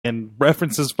and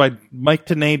references by Mike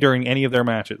Tenay during any of their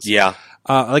matches. Yeah.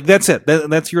 Like that's it.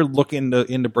 That's your look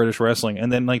into British wrestling.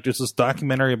 And then like just this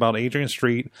documentary about Adrian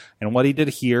Street and what he did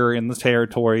here in the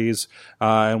territories,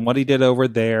 and what he did over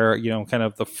there, you know, kind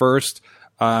of the first,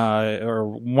 or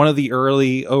one of the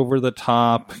early over the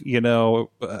top, you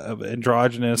know,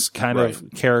 androgynous kind of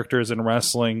characters in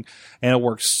wrestling. And it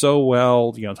works so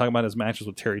well, you know, talking about his matches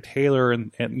with Terry Taylor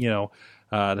and you know,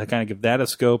 to kind of give that a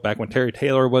scope back when Terry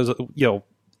Taylor was, you know,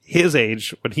 his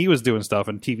age when he was doing stuff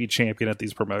and TV champion at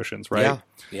these promotions, right?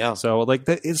 Yeah. So like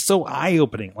that, it's so eye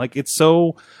opening. Like it's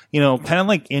so, you know, kind of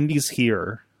like indies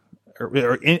here,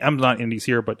 I'm not indies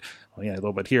here, but well, yeah, a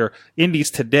little bit here.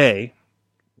 Indies today.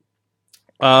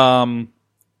 You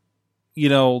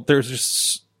know, there's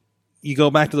just, you go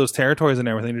back to those territories and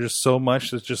everything. There's just so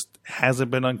much that just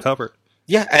hasn't been uncovered.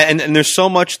 Yeah, and there's so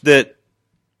much that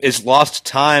is lost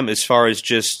to time as far as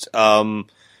just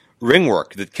ring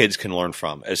work that kids can learn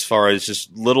from, as far as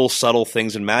just little subtle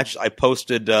things in matches. I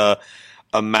posted a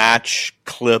match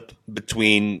clip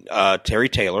between Terry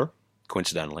Taylor,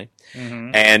 coincidentally,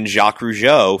 and Jacques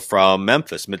Rougeau from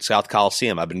Memphis, Mid-South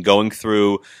Coliseum. I've been going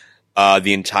through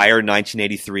the entire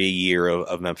 1983 year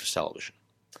of Memphis television.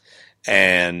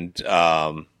 And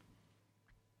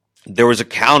there was a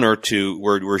counter to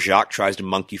where Jacques tries to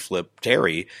monkey flip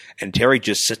Terry, and Terry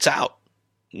just sits out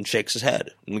and shakes his head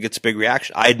and gets a big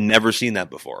reaction. I had never seen that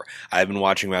before. I've been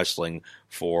watching wrestling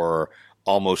for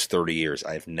almost 30 years.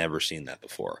 I've never seen that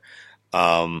before.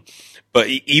 But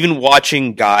even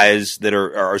watching guys that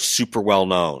are super well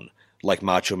known, like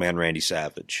Macho Man Randy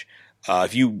Savage,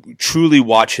 if you truly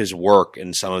watch his work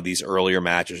in some of these earlier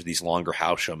matches, these longer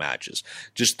house show matches,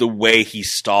 just the way he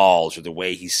stalls or the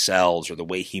way he sells or the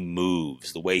way he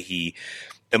moves, the way he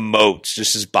emotes,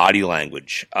 just his body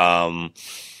language,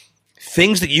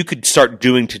 things that you could start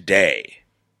doing today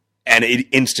and it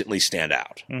instantly stand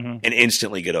out and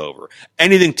instantly get over.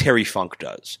 Anything Terry Funk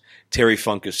does. Terry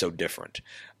Funk is so different.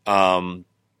 I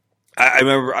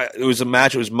remember it was a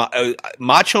match. It was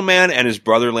Macho Man and his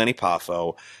brother Lanny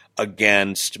Poffo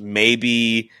against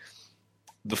maybe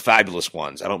the Fabulous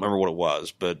Ones. I don't remember what it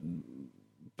was, but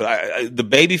the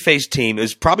babyface team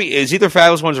is either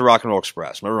Fabulous Ones or Rock and Roll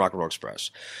Express. Remember Rock and Roll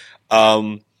Express?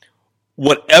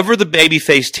 Whatever the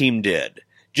babyface team did,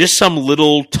 just some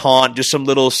little taunt, just some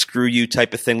little screw you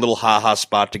type of thing, little ha-ha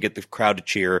spot to get the crowd to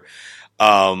cheer,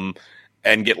 and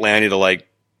get Lanny to, like,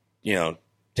 you know,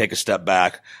 take a step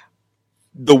back.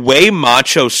 The way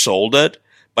Macho sold it,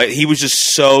 but he was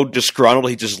just so disgruntled,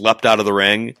 he just leapt out of the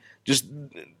ring. Just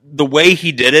the way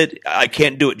he did it, I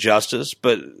can't do it justice,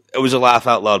 but it was a laugh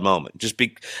out loud moment.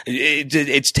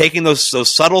 It's taking those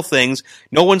subtle things.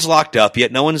 No one's locked up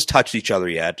yet. No one's touched each other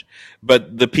yet,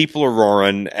 but the people are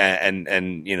roaring,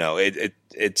 and you know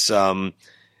it's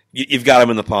you've got them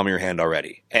in the palm of your hand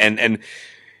already, and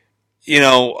you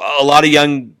know a lot of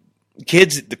young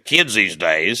kids, the kids these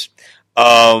days,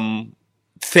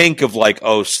 think of like,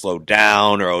 oh, slow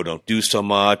down, or oh, don't do so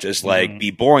much, as like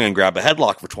be boring and grab a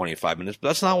headlock for 25 minutes. But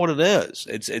that's not what it is.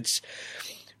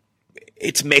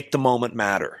 It's make the moment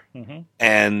matter.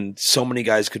 And so many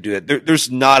guys could do that. There's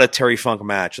not a Terry Funk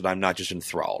match that I'm not just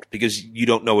enthralled, because you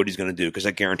don't know what he's going to do, because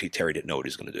I guarantee Terry didn't know what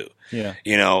he's going to do. Yeah.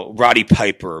 You know, Roddy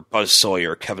Piper, Buzz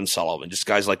Sawyer, Kevin Sullivan, just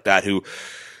guys like that who,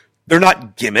 they're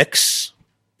not gimmicks,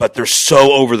 but they're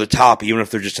so over the top, even if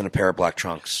they're just in a pair of black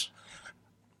trunks.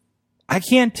 I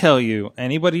can't tell you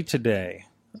anybody today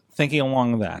thinking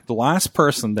along that. The last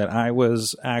person that I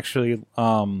was actually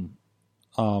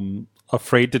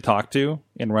afraid to talk to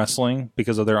in wrestling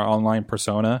because of their online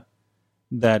persona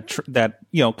that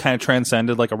you know kind of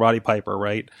transcended, like a Roddy Piper,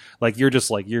 right? Like you're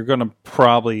going to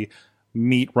probably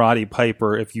meet Roddy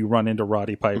Piper if you run into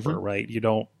Roddy Piper, right? You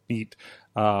don't meet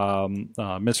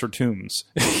Mr. Toombs,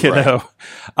 you know.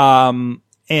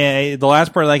 And the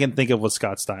last person I can think of was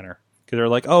Scott Steiner. Because they're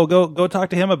like, oh, go talk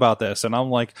to him about this. And I'm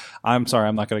like, I'm sorry,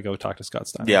 I'm not going to go talk to Scott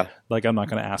Steiner. Yeah. Like, I'm not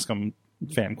going to ask him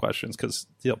fan questions because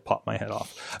he'll pop my head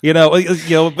off. You know,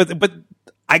 but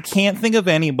I can't think of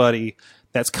anybody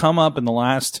that's come up in the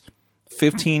last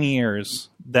 15 years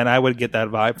that I would get that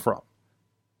vibe from.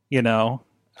 You know?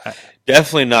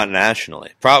 Definitely not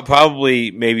nationally.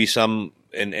 Probably maybe some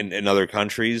in other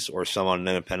countries, or some on an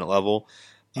independent level.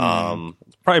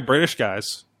 Probably British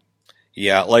guys.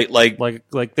 Yeah,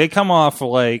 like they come off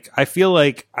like I feel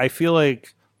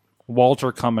like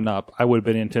Walter coming up, I would have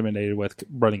been intimidated with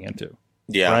running into.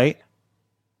 Yeah, right.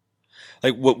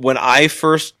 Like when I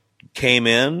first came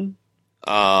in,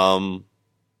 Loki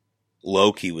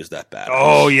was that bad.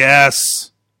 Oh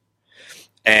yes,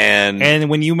 and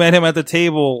when you met him at the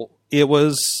table, it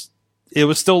was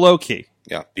still Loki.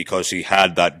 Yeah, because he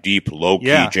had that deep, low-key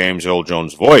Yeah. James Earl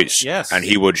Jones voice. Yes. And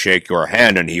he would shake your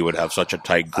hand, and he would have such a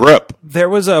tight grip. There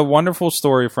was a wonderful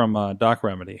story from Doc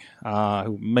Remedy,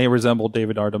 who may resemble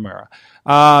David Ardemera,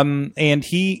 and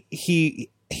he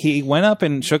went up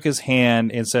and shook his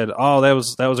hand and said, "Oh, that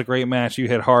was a great match. You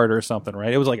hit hard or something,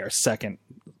 right?" It was like our second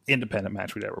independent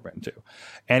match we'd ever been to,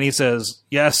 and he says,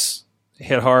 "Yes,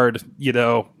 hit hard,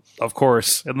 of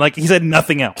course." And like he said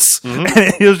nothing else. And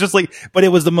it was just like, but it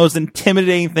was the most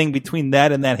intimidating thing between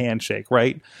that and that handshake,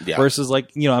 right? Yeah. Versus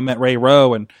like, I met Ray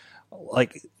Rowe and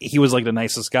like he was like the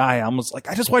nicest guy. I was like,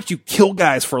 I just watched you kill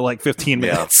guys for like 15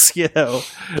 minutes, And, So.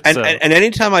 and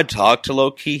anytime I talked to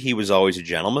Low-Key, he was always a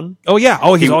gentleman. Oh yeah.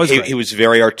 Oh, he's always he was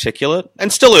very articulate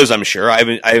and still is, I'm sure. I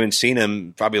haven't seen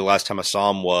him. Probably the last time I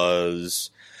saw him was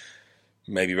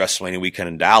maybe WrestleMania weekend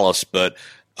in Dallas, but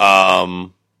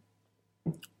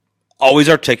always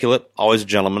articulate, always a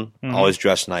gentleman, always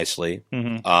dressed nicely,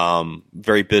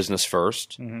 very business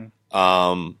first.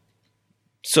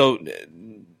 So,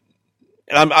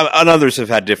 and others have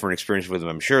had different experiences with him,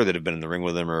 I'm sure, that have been in the ring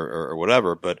with him or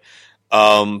whatever. But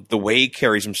the way he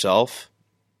carries himself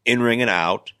in ring and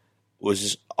out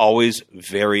was always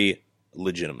very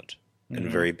legitimate and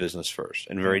very business first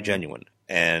and very genuine.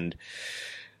 And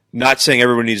not saying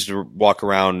everyone needs to walk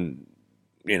around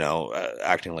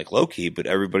acting like Low-Key, but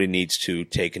everybody needs to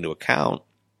take into account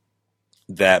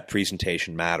that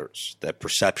presentation matters, that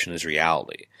perception is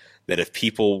reality, that if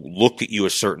people look at you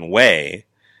a certain way,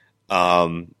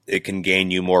 it can gain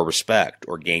you more respect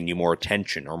or gain you more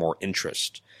attention or more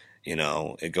interest.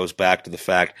 It goes back to the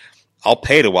fact, I'll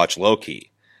pay to watch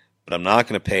Low-Key, but I'm not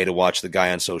going to pay to watch the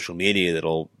guy on social media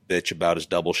that'll bitch about his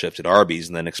double shift at Arby's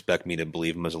and then expect me to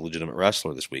believe him as a legitimate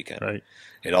wrestler this weekend. Right.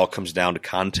 It all comes down to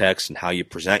context and how you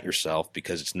present yourself,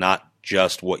 because it's not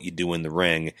just what you do in the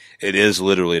ring. It is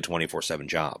literally a 24/7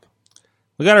 job.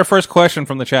 We got our first question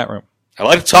from the chat room. I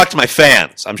like to talk to my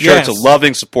fans. I'm sure Yes. it's a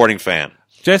loving, supporting fan.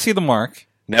 Jesse the Mark.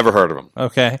 Never heard of him.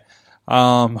 Okay.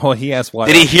 Well, he asked why.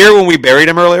 Did he hear when we buried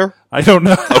him earlier? I don't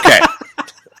know. Okay.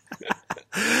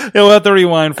 He'll have to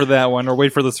rewind for that one or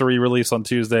wait for this to re-release on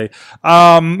Tuesday.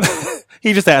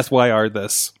 He just asked, why are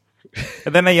this?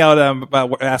 And then I yelled at him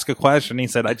about ask a question. He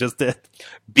said, I just did.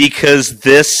 Because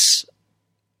this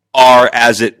are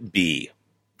as it be.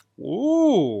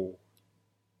 Ooh.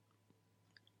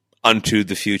 Unto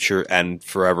the future and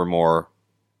forevermore.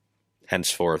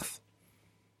 Henceforth.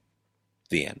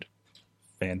 The end.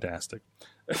 Fantastic.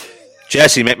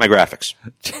 Jesse, make my graphics.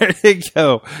 There you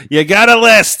go. You got a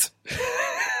list.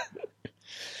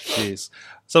 Jeez.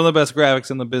 Some of the best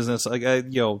graphics in the business.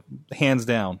 Hands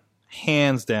down.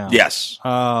 Hands down. Yes.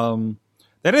 That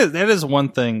is one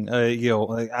thing.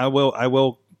 I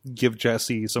will give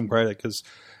Jesse some credit, because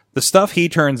the stuff he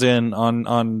turns in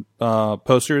on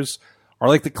posters are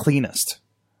like the cleanest.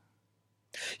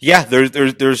 Yeah,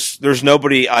 there's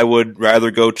nobody I would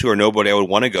rather go to, or nobody I would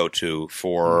want to go to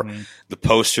for the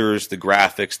posters, the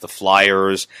graphics, the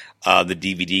flyers, the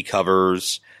DVD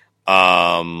covers.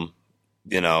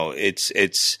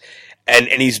 It's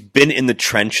and he's been in the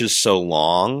trenches so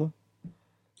long.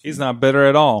 He's not bitter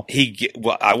at all.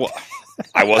 I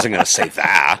wasn't going to say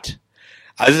that.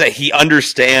 I was saying he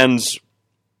understands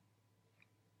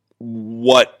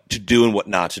what to do and what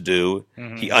not to do.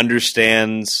 He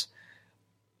understands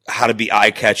how to be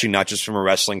eye-catching, not just from a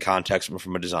wrestling context, but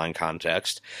from a design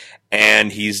context.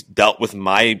 And he's dealt with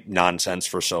my nonsense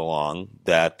for so long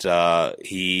that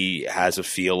he has a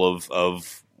feel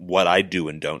of what I do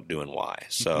and don't do and why.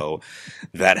 So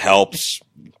that helps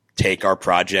take our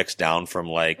projects down from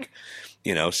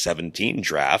 17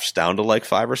 drafts down to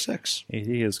 5 or 6.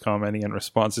 He is commenting in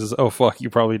response. He says, "Oh fuck,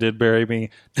 you probably did bury me.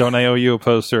 Don't I owe you a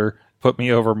poster? Put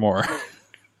me over more."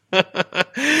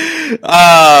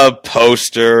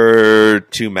 Poster,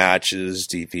 2 matches,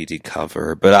 DVD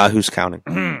cover, but who's counting?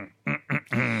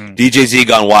 DJZ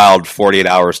Gone Wild, 48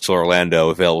 Hours to Orlando,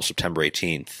 available September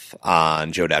 18th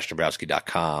on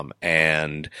joe-dombrowski.com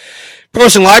and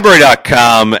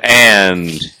ProWrestlingLibrary.com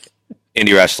and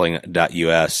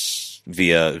IndieWrestling.us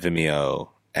via Vimeo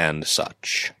and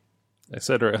such. Et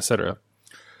cetera, et cetera.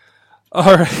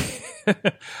 All right.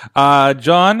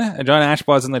 John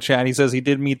Ashbaw's in the chat. He says he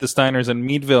did meet the Steiners in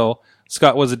Meadville.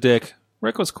 Scott was a dick.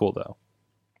 Rick was cool, though.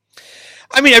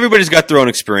 I mean, everybody's got their own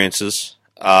experiences.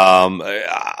 There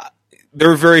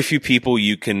are very few people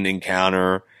you can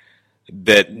encounter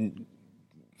that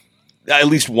at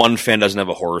least one fan doesn't have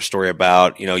a horror story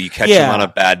about. You catch him on a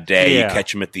bad day, you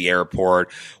catch him at the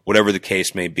airport, whatever the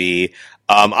case may be.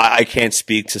 I can't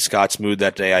speak to Scott's mood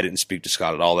that day. I didn't speak to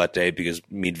Scott at all that day because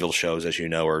Meadville shows, as you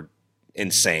know, are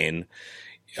insane.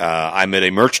 I'm at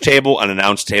a merch table, an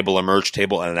announce table, a merch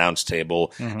table, an announce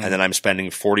table, and then I'm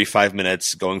spending 45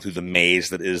 minutes going through the maze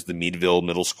that is the Meadville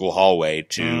Middle School hallway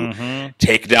to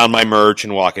take down my merch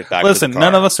and walk it back. Listen, to the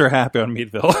car. none of us are happy on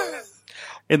Meadville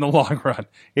in the long run.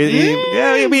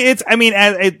 Yeah, I mean, it's. I mean, I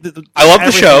love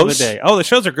the shows. The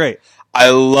shows are great.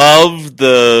 I love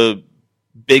the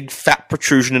big fat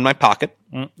protrusion in my pocket.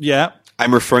 Yeah,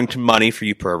 I'm referring to money for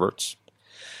you perverts.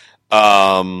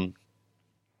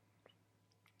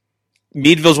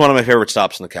 Meadville's one of my favorite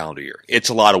stops in the calendar year. It's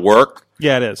a lot of work.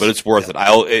 Yeah, it is. But it's worth it.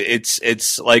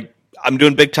 It's like I'm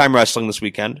doing big time wrestling this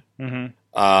weekend.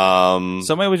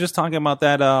 Somebody was just talking about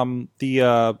that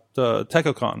the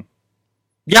TechoCon.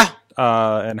 Yeah.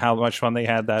 And how much fun they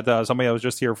had that. Somebody was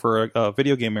just here for a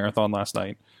video game marathon last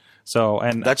night. So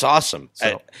and that's awesome.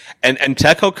 So. And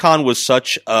TechoCon was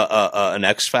such an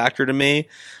X factor to me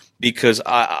because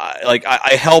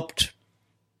I helped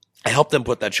them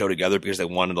put that show together because they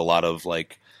wanted a lot of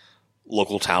like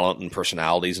local talent and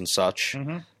personalities and such.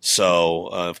 So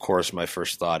of course my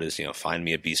first thought is, find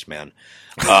me a beast man.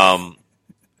 But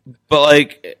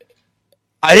like,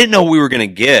 I didn't know we were going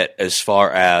to get as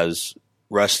far as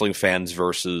wrestling fans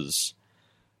versus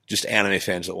just anime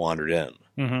fans that wandered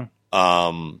in.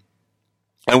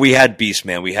 And we had Beast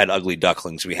Man, we had Ugly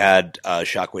Ducklings, we had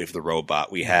Shockwave the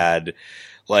Robot, we had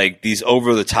like these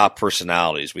over-the-top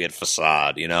personalities. We had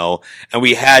Facade, and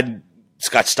we had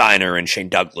Scott Steiner and Shane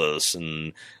Douglas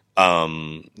and,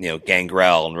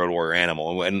 Gangrel and Road Warrior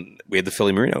Animal, and we had the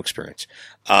Philly Marino experience.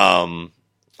 I'm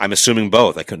assuming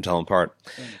both. I couldn't tell them apart.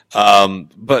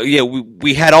 But yeah,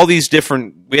 we had all these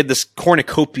different, we had this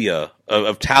cornucopia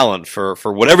of talent for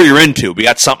whatever you're into. We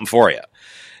got something for you.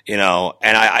 And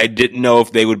I didn't know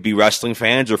if they would be wrestling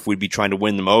fans or if we'd be trying to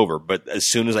win them over. But as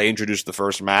soon as I introduced the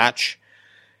first match,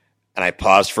 and I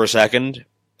paused for a second,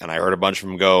 and I heard a bunch of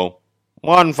them go,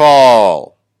 "One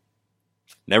fall."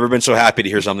 Never been so happy to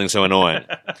hear something so annoying.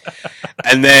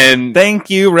 And then, thank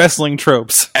you, wrestling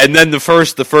tropes. And then the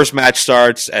first match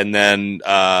starts, and then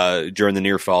during the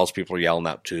near falls, people are yelling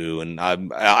out too, and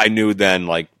I knew then,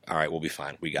 like, all right, we'll be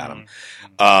fine. We got them.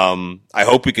 I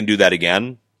hope we can do that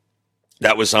again.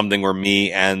 That was something where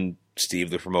me and Steve,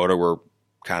 the promoter, were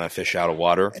kind of fish out of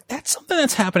water. That's something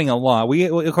that's happening a lot. We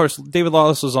of course, David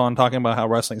Lawless was on talking about how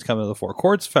wrestling's coming to the Four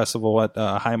Courts Festival at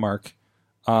Highmark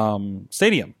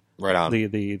Stadium. Right on.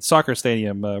 The soccer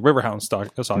stadium, Riverhound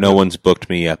soccer. No one's booked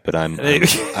me yet, but I'm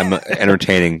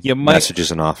entertaining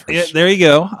messages and offers. Yeah, there you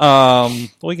go.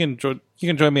 Well, you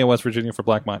can join me in West Virginia for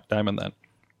Black Diamond then.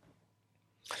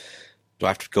 Do I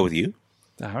have to go with you?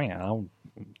 I mean,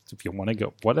 if you want to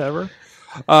go, whatever.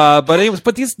 But anyways,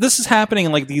 this is happening,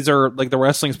 and like these are like the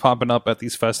wrestling's popping up at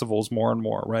these festivals more and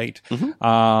more, right?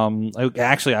 I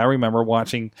remember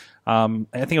watching. I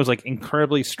think it was like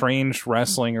Incredibly Strange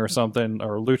Wrestling or something,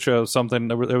 or Lucha something.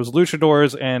 There was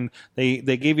luchadors, and they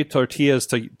gave you tortillas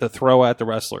to throw at the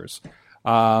wrestlers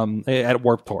at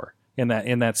Warped Tour in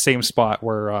that same spot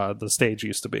where the stage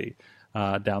used to be.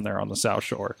 Down there on the South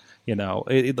Shore, and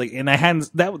I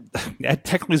hadn't that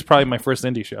technically is probably my first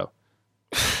indie show.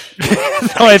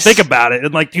 Now I think about it,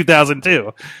 in like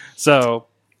 2002. So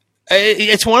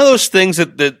it's one of those things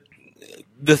that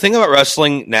the thing about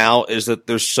wrestling now is that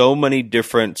there's so many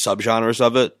different subgenres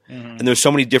of it, and there's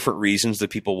so many different reasons that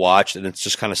people watch, and it's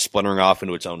just kind of splintering off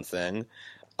into its own thing.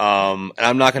 And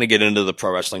I'm not going to get into the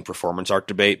pro wrestling performance art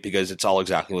debate because it's all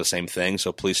exactly the same thing.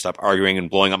 So please stop arguing and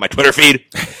blowing up my Twitter feed.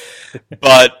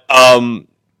 But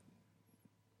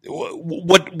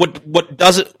what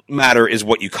doesn't matter is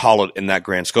what you call it in that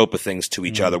grand scope of things to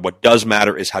each other. What does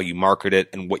matter is how you market it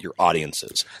and what your audience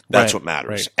is. That's what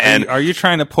matters. Right. And are you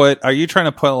trying to put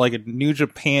like a New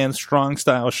Japan strong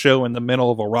style show in the middle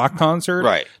of a rock concert?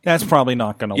 Right. That's probably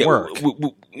not going to work.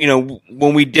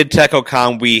 When we did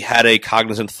TechoCon, we had a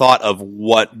cognizant thought of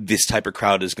what this type of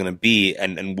crowd is going to be,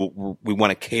 and we want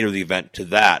to cater the event to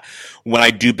that. When I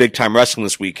do big time wrestling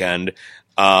this weekend,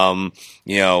 Arn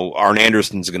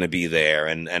Anderson's going to be there,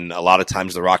 and a lot of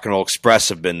times the Rock and Roll Express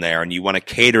have been there, and you want to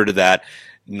cater to that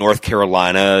North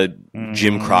Carolina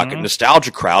Jim Crockett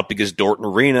nostalgia crowd because Dorton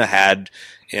Arena had,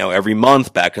 every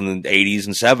month back in the 80s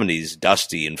and 70s,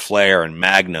 Dusty and Flair and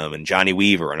Magnum and Johnny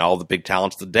Weaver and all the big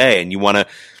talents of the day, and you want to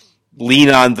lean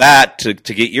on that to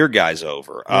get your guys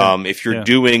over. If you're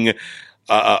doing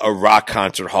a rock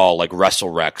concert hall like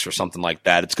WrestleRex or something like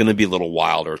that, it's going to be a little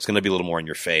wilder. It's going to be a little more in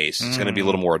your face. It's going to be a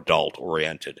little more adult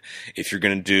oriented. If you're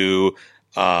going to do,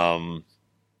 a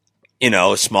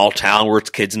small town where it's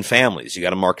kids and families, you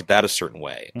got to market that a certain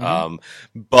way.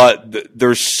 But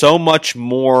there's so much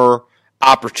more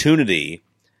opportunity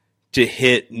to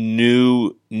hit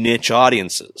new niche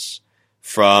audiences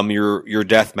from your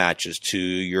death matches to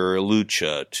your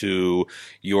lucha to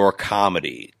your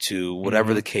comedy to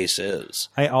whatever the case is.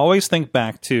 I always think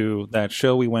back to that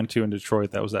show we went to in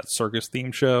Detroit. That was that circus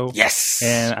theme show. Yes.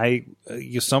 And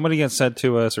somebody had said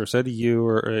to us, or said to you,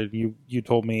 or you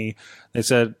told me, they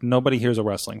said nobody here's a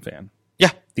wrestling fan.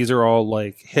 Yeah. These are all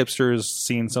like hipsters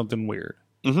seeing something weird.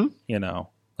 Mm-hmm. You know,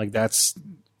 like that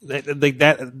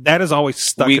is always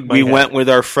stuck in my We head. went with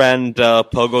our friend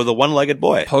Pogo the One-Legged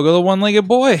Boy. Pogo the One-Legged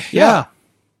Boy. Yeah.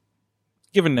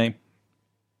 Given name.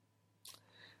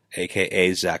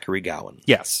 A.K.A. Zachary Gowan.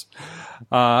 Yes.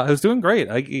 He's doing great.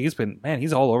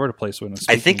 He's all over the place.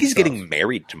 I think he's getting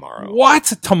married tomorrow. What?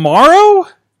 Tomorrow?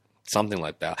 Something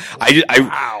like that.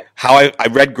 I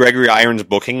read Gregory Irons'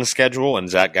 booking schedule, and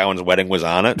Zach Gowan's wedding was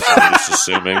on it. So I'm just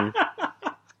assuming.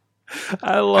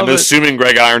 I'm assuming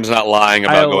Greg Irons not lying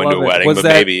about going to a wedding, but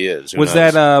maybe he is. Was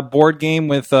that a board game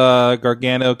with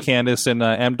Gargano, Candice, and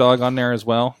M-Dog on there as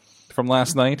well from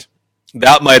last night?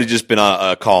 That might have just been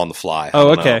a call on the fly.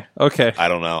 Oh, okay. Okay. I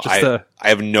don't know. I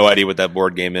have no idea what that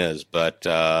board game is, but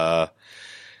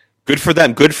good for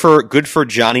them. Good for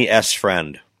Johnny S.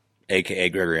 Friend, a.k.a.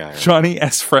 Gregory Irons. Johnny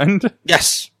S. Friend?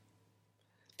 Yes.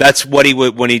 That's what he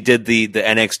would when he did the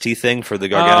NXT thing for the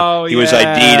Gargano. Oh, he was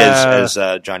ID'd as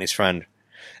Johnny's friend,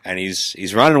 and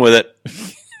he's running with it.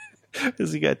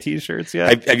 Has he got T-shirts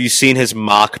yet? Have you seen his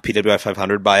mock PWI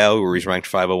 500 bio where he's ranked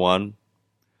 501?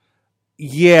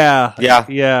 Yeah.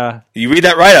 You read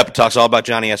that write up; it talks all about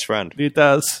Johnny S. Friend. It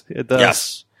does.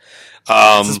 Yes.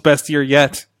 It's his best year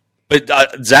yet. But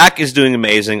Zach is doing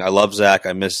amazing. I love Zach.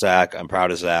 I miss Zach. I'm proud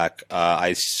of Zach.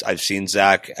 I've seen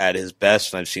Zach at his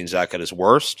best, and I've seen Zach at his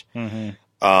worst. Mm-hmm.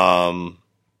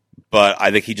 But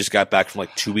I think he just got back from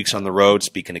like 2 weeks on the road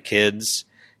speaking to kids.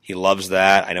 He loves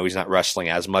that. I know he's not wrestling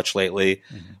as much lately,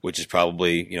 which is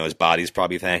probably, his body's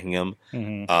probably thanking him.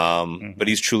 But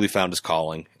he's truly found his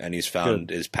calling, and he's found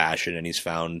his passion, and he's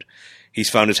found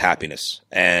his happiness.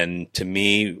 And to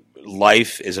me,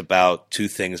 life is about two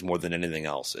things more than anything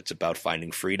else. It's about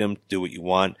finding freedom, do what you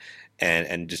want,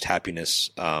 and just happiness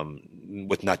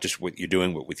with not just what you're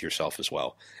doing, but with yourself as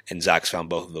well. And Zach's found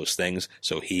both of those things,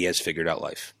 so he has figured out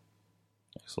life.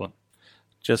 Excellent.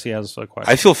 Jesse has a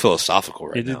question. I feel philosophical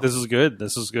right now. This is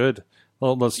good.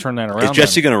 Well, let's turn that around. Is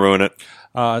Jesse going to ruin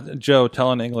it? Joe,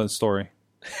 tell an England story.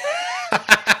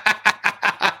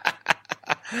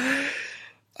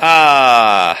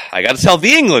 I got to tell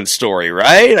the England story,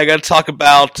 right? I got to talk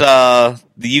about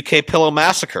the UK Pillow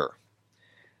Massacre.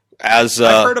 I've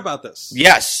heard about this.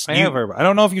 Yes. I have heard about it. I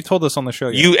don't know if you told us on the show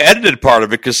yet. You edited part of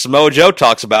it because Samoa Joe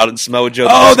talks about it, and Samoa Joe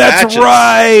Oh, that's matches.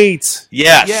 right!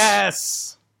 Yes.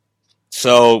 Yes!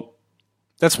 So...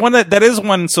 That's one that is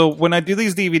one. So when I do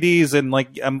these DVDs and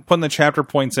like I'm putting the chapter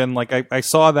points in, like I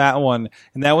saw that one,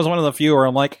 and that was one of the few where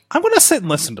I'm like, I'm going to sit and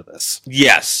listen to this.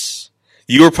 Yes.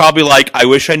 You were probably like, I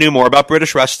wish I knew more about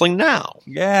British wrestling now.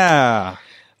 Yeah.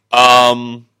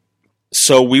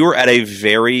 So we were at a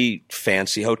very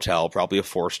fancy hotel, probably a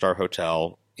 4-star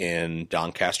hotel in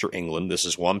Doncaster, England. This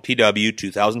is 1PW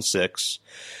 2006.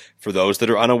 For those that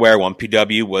are unaware,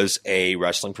 1PW was a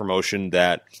wrestling promotion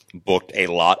that booked a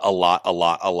lot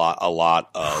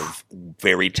of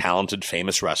very talented,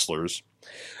 famous wrestlers.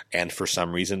 And for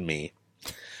some reason, me.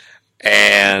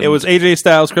 And it was AJ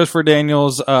Styles, Christopher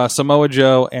Daniels, Samoa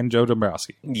Joe, and Joe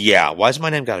Dombrowski. Yeah. Why's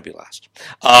my name got to be last?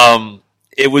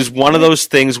 It was one of those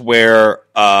things where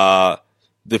the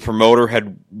promoter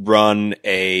had run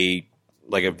a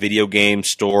video game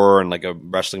store and like a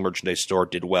wrestling merchandise store,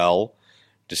 did well,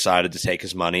 decided to take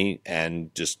his money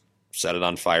and just set it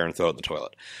on fire and throw it in the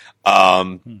toilet.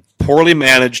 Poorly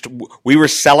managed. We were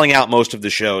selling out most of the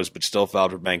shows, but still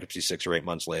filed for bankruptcy 6 or 8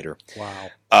 months later. Wow.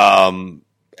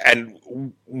 And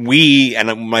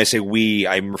when I say we,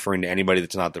 I'm referring to anybody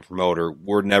that's not the promoter.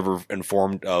 We're never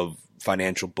informed of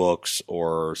financial books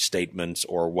or statements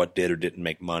or what did or didn't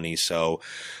make money. So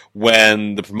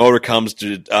when the promoter comes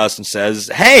to us and says,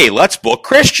 hey, let's book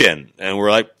Christian, and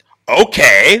we're like,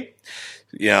 okay.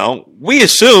 We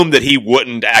assumed that he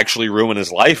wouldn't actually ruin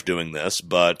his life doing this,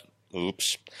 but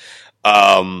oops.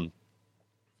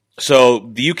 So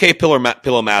the UK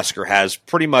Pillow Massacre has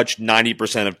pretty much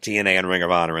 90% of TNA and Ring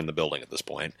of Honor in the building at this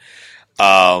point.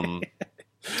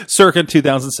 Circa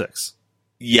 2006.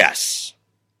 Yes.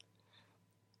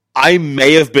 I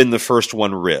may have been the first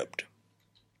one ribbed.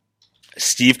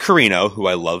 Steve Corino, who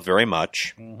I love very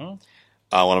much, one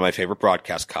of my favorite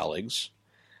broadcast colleagues,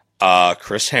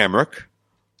 Chris Hamrick,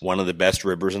 one of the best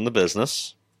ribbers in the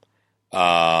business,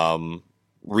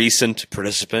 recent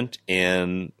participant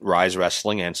in Rise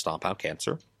Wrestling and Stomp Out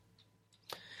Cancer,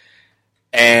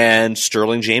 and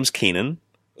Sterling James Keenan,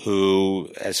 who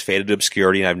has faded to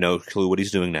obscurity, and I have no clue what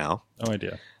he's doing now, No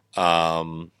idea.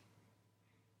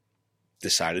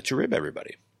 decided to rib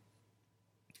everybody.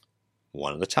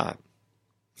 One at a time.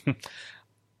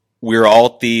 We were all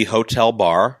at the hotel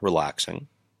bar relaxing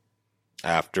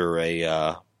after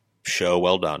a show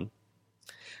well done.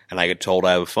 And I get told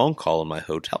I have a phone call in my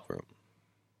hotel room.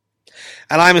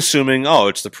 And I'm assuming,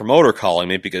 it's the promoter calling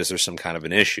me because there's some kind of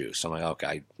an issue. So I'm like, okay,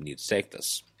 I need to take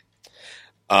this.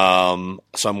 So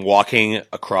I'm walking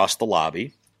across the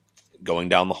lobby, going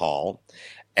down the hall,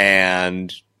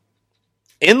 and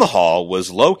in the hall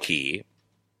was Low-Ki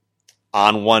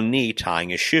on one knee tying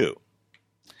his shoe.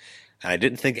 And I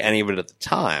didn't think any of it at the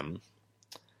time,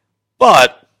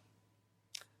 but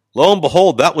lo and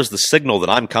behold, that was the signal that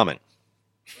I'm coming.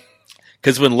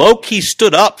 Because when Low-Ki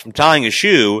stood up from tying his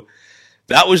shoe,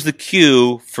 that was the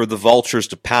cue for the vultures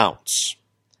to pounce.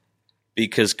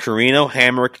 Because Corino,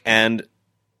 Hamrick, and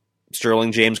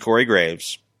Sterling James Corey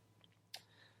Graves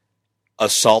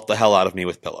assault the hell out of me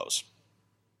with pillows.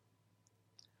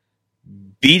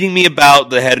 Beating me about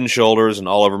the head and shoulders and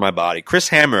all over my body. Chris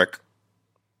Hamrick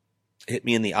hit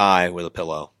me in the eye with a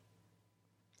pillow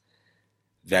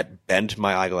that bent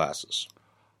my eyeglasses.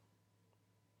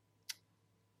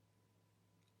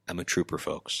 I'm a trooper,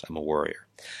 folks. I'm a warrior.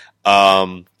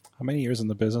 How many years in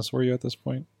the business were you at this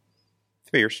point?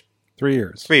 3 years. 3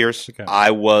 years. 3 years. Okay.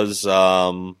 I was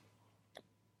 20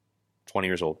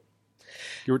 years old.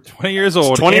 You were 20 years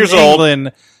old. 20 years in old.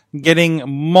 England, getting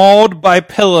mauled by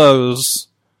pillows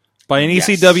by an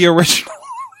ECW original.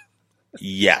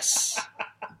 Yes.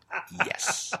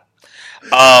 Yes.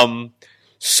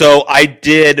 So I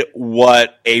did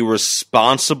what a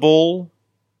responsible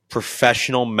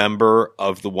professional member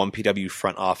of the 1PW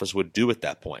front office would do at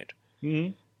that point.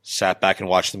 Mm-hmm. Sat back and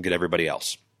watched them get everybody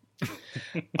else.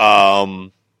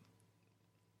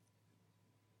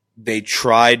 They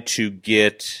tried to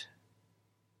get...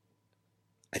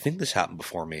 I think this happened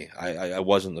before me. I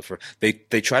wasn't the first.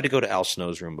 They tried to go to Al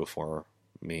Snow's room before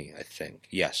me, I think.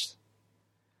 Yes.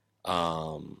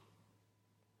 And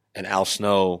Al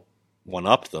Snow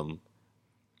one-upped them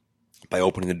by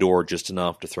opening the door just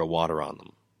enough to throw water on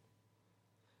them.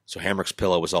 So Hamrick's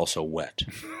pillow was also wet,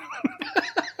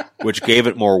 which gave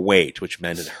it more weight, which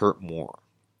meant it hurt more.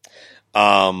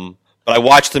 But I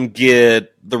watched them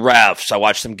get the refs. I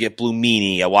watched them get Blue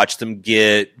Meanie. I watched them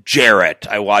get Jarrett.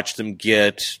 I watched them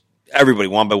get everybody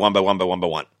one by one by one by one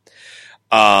by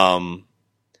one.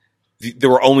 There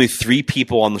were only 3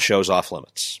 people on the show's Off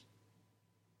Limits.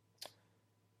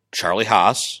 Charlie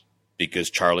Haas, because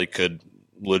Charlie could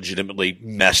legitimately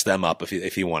mess them up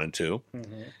if he wanted to,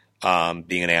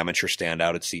 being an amateur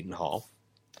standout at Seton Hall.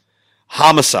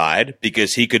 Homicide,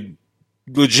 because he could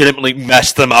legitimately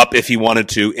mess them up if he wanted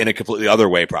to in a completely other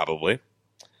way, probably.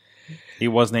 He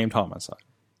was named Homicide.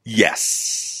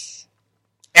 Yes.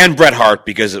 And Bret Hart,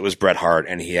 because it was Bret Hart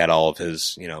and he had all of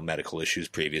his, medical issues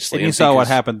previously. And you saw what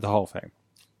happened to the Hall of Fame.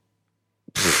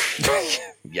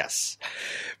 Yes.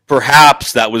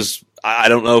 Perhaps that was, I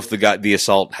don't know if the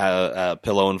assault had a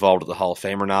pillow involved at the Hall of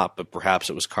Fame or not, but perhaps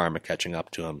it was karma catching up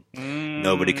to him.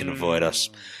 Nobody can avoid us.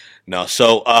 No,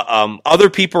 so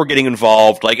other people were getting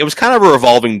involved. Like, it was kind of a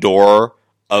revolving door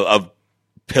of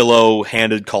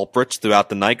pillow-handed culprits throughout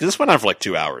the night, because this went on for like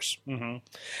 2 hours. Mm-hmm.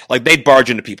 Like, they'd barge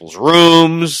into people's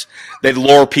rooms, they'd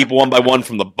lure people one by one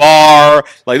from the bar.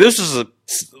 Like, this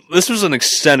was an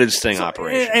extended sting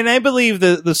operation. And I believe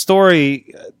the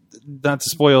story, not to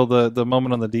spoil the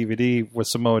moment on the DVD with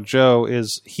Samoa Joe,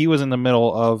 is he was in the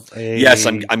middle of a... Yes,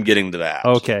 I'm getting to that.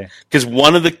 Okay. Because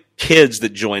one of the kids that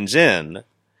joins in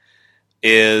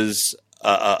is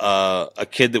a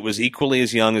kid that was equally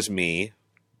as young as me,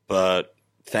 but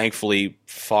thankfully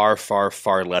far, far,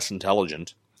 far less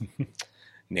intelligent,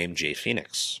 named Jay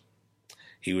Phoenix.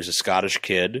 He was a Scottish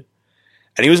kid,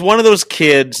 and he was one of those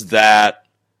kids that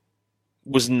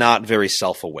was not very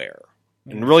self-aware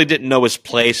and really didn't know his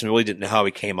place and really didn't know how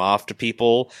he came off to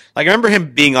people. Like, I remember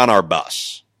him being on our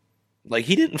bus. Like,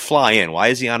 he didn't fly in. Why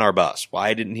is he on our bus?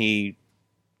 Why didn't he,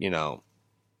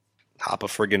 hop a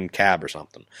friggin' cab or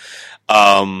something?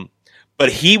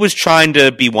 But he was trying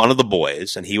to be one of the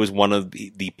boys, and he was one of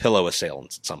the pillow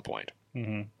assailants at some point.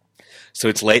 Mm-hmm. So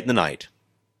it's late in the night.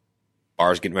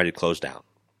 Bar's getting ready to close down.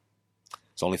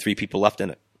 There's only 3 people left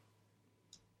in it.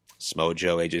 Samoa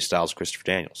Joe, AJ Styles, Christopher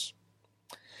Daniels.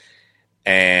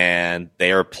 And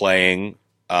they are playing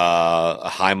a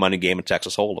high-money game of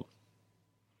Texas Hold'em.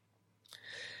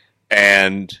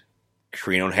 And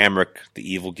Corino and Hamrick,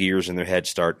 the evil gears in their head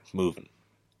start moving.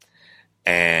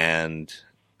 And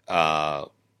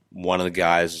one of the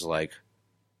guys is like,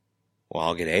 well,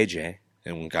 I'll get AJ.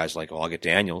 And one guy's like, well, I'll get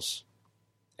Daniels.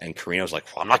 And Carino's like,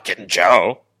 well, I'm not getting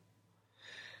Joe.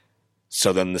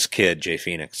 So then this kid, Jay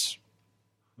Phoenix,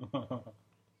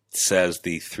 says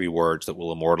the 3 words that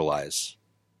will immortalize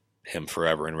him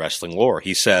forever in wrestling lore.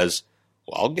 He says,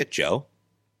 well, I'll get Joe.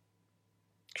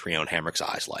 Carino and Hamrick's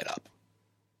eyes light up.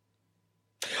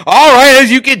 All right,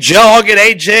 as you get Joe, I'll get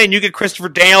AJ, and you get Christopher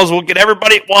Daniels. We'll get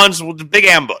everybody at once with the big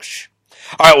ambush.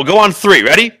 All right, we'll go on 3.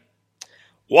 Ready?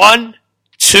 1,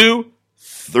 2,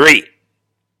 3.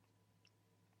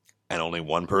 And only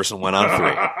one person went on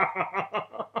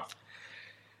 3.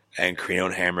 And Carino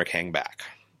and Hamrick hang back.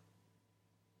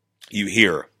 You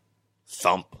hear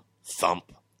thump,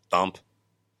 thump, thump.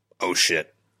 Oh,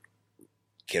 shit.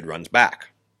 Kid runs back.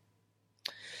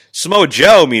 Samoa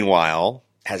Joe, meanwhile,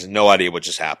 has no idea what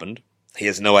just happened. He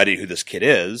has no idea who this kid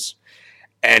is.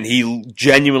 And he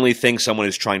genuinely thinks someone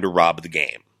is trying to rob the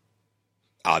game.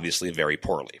 Obviously, very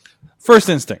poorly. First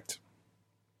instinct.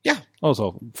 Yeah.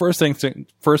 Also, first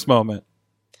instinct, first moment.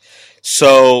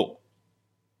 So,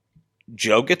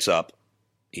 Joe gets up.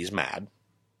 He's mad.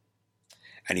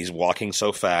 And he's walking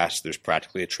so fast, there's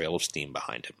practically a trail of steam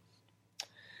behind him.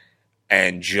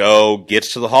 And Joe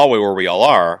gets to the hallway where we all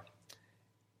are,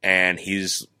 and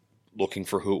he's looking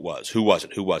for who it was. Who was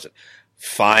it? Who was it?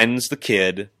 Finds the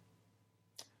kid,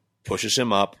 pushes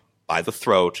him up by the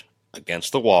throat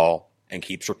against the wall, and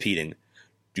keeps repeating,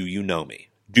 do you know me?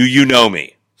 Do you know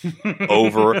me?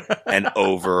 Over and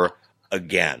over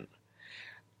again.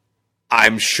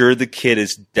 I'm sure the kid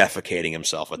is defecating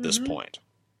himself at this point.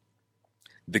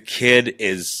 The kid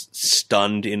is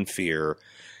stunned in fear.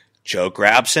 Joe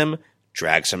grabs him,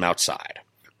 drags him outside.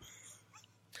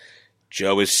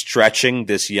 Joe is stretching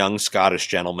this young Scottish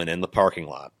gentleman in the parking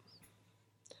lot,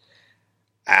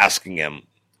 asking him,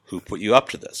 who put you up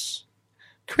to this?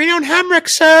 Carino and Hamrick,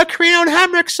 sir. Carino and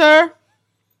Hamrick, sir.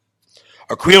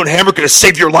 Are Carino and Hamrick going to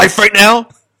save your life right now?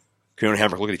 Carino and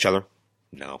Hamrick look at each other.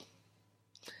 No.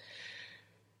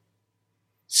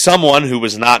 Someone who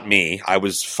was not me, I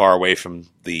was far away from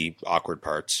the awkward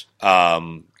parts,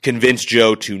 convinced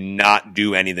Joe to not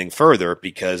do anything further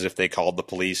because if they called the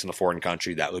police in a foreign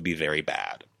country, that would be very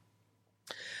bad.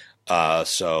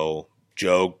 So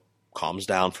Joe calms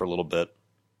down for a little bit,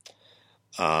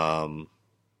 and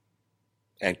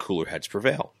cooler heads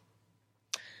prevail.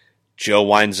 Joe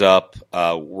winds up,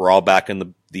 we're all back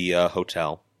in the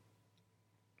hotel.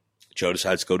 Joe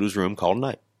decides to go to his room, call it a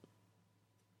night.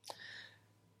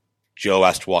 Joe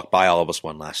has to walk by all of us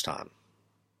one last time.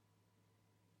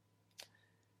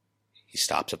 He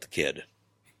stops at the kid,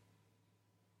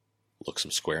 looks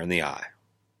him square in the eye.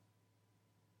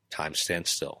 Time stands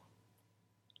still.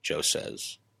 Joe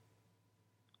says,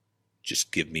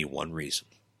 just give me one reason.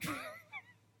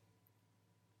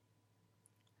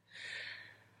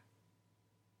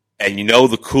 And you know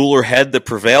the cooler head that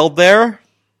prevailed there?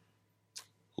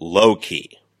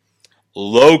 Low-key.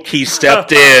 Low-key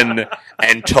stepped in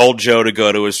and told Joe to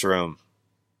go to his room.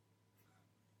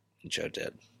 And Joe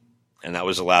did. And that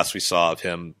was the last we saw of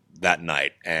him that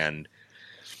night. And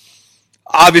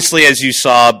obviously, as you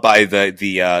saw by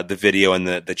the video and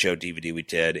the Joe DVD we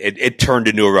did, it turned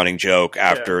into a running joke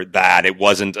after that. It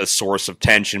wasn't a source of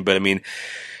tension, but I mean,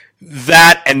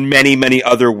 that and many, many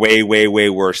other way, way, way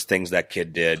worse things that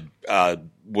kid did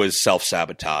was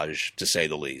self-sabotage, to say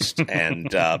the least. And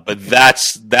but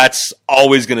that's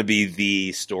always going to be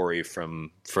the story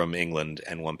from England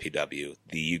and 1PW,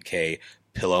 the UK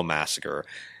Pillow Massacre,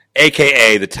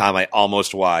 a.k.a. the time I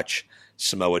almost watched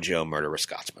Samoa Joe murder a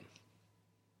Scotsman.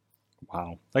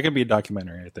 Wow. That could be a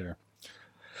documentary right there.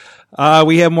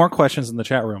 We have more questions in the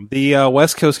chat room. The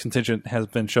West Coast contingent has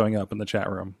been showing up in the chat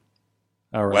room.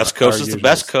 West Coast is the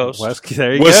best coast.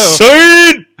 There you West go.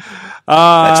 Side!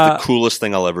 That's the coolest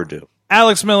thing I'll ever do.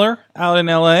 Alex Miller out in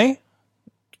L.A.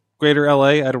 Greater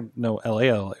L.A. I don't know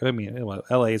L.A. I mean,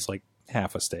 L.A. is like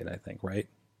half a state, I think, right?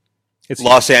 It's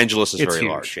Los Angeles is very huge.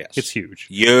 large, yes. It's huge.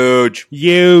 Huge.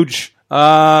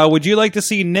 Would you like to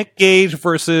see Nick Gage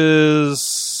versus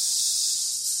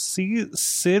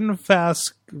Sin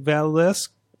Velasquez?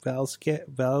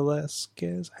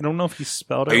 I don't know if he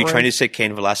spelled it right. Are you trying to say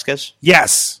Cain Velasquez?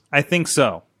 Yes, I think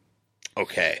so.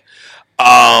 Okay.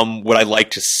 Would I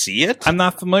like to see it? I'm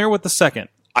not familiar with the second.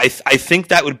 I think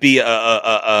that would be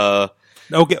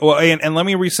Okay, well, and let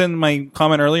me rescind my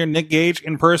comment earlier. Nick Gage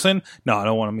in person? No, I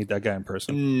don't want to meet that guy in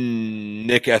person.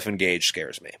 Nick effing Gage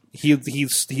scares me. He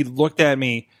looked at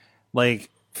me like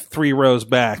 3 rows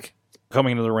back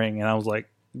coming into the ring, and I was like,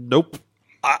 nope.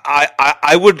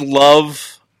 I would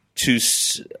love to.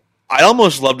 I'd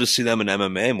almost love to see them in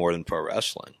MMA more than pro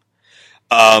wrestling.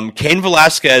 Cain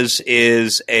Velasquez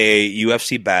is a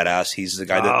UFC badass. He's the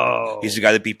guy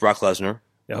that beat Brock Lesnar.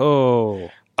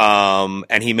 Oh.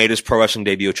 And he made his pro wrestling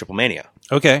debut at Triple Mania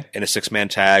Okay. in a 6-man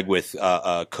tag with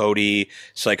Cody,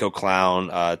 Psycho Clown,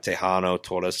 Tejano,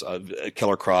 Torres,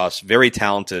 Killer Cross. Very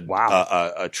talented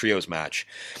trios match.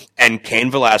 And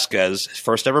Cain Velasquez, his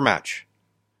first ever match.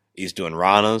 He's doing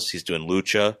Ranas. He's doing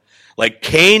Lucha. Like,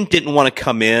 Cain didn't want to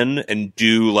come in and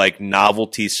do, like,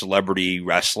 novelty celebrity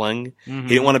wrestling. Mm-hmm. He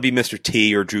didn't want to be Mr.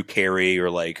 T or Drew Carey or,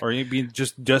 like, Or you'd be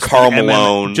just Karl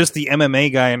Malone. Just the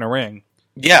MMA guy in the ring.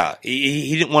 Yeah,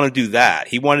 he didn't want to do that.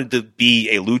 He wanted to be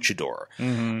a luchador.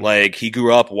 Mm-hmm. Like, he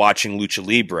grew up watching Lucha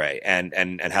Libre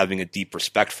and having a deep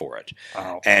respect for it.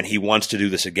 Wow. And he wants to do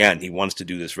this again. He wants to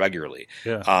do this regularly.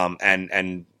 Yeah.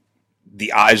 And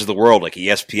the eyes of the world, like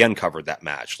ESPN covered that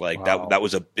match. Like, Wow. that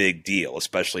was a big deal,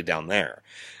 especially down there.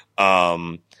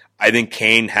 I think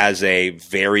Cain has a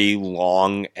very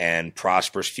long and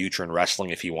prosperous future in wrestling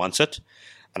if he wants it.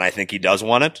 And I think he does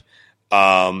want it.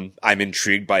 I'm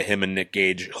intrigued by him and Nick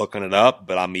Gage hooking it up,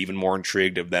 but I'm even more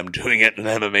intrigued of them doing it in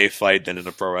an MMA fight than in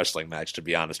a pro wrestling match, to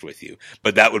be honest with you.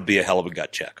 But that would be a hell of a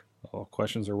gut check. Oh,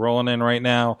 questions are rolling in right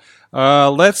now.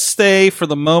 Let's stay for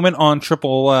the moment on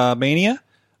Triple Mania.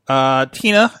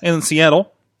 Tina in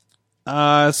Seattle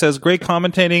says, great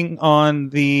commentating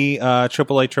on the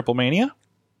AAA Triple Mania.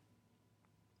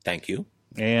 Thank you.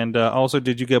 And also,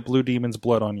 did you get Blue Demon's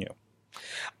blood on you?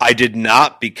 I did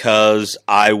not, because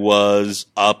I was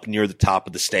up near the top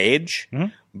of the stage.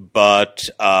 Mm-hmm. But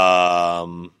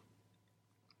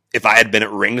if I had been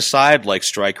at ringside like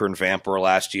Stryker and Vamp were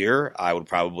last year, I would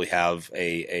probably have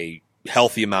a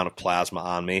healthy amount of plasma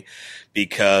on me,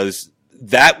 because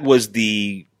that was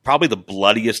probably the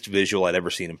bloodiest visual I'd ever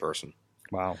seen in person.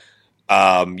 Wow.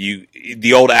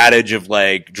 The old adage of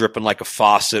like dripping like a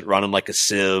faucet, running like a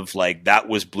sieve, like that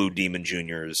was Blue Demon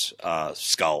Jr.'s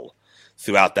skull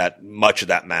throughout much of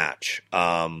that match.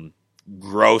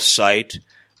 Gross sight,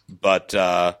 but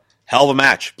hell of a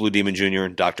match. Blue Demon Jr.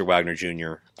 and Dr. Wagner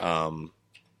Jr.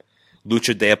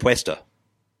 Lucha de Apuesta,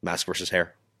 mask versus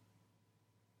hair.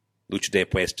 Lucha de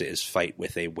Apuesta is fight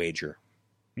with a wager.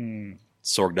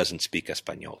 Sorg doesn't speak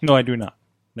Espanol. No, I do not.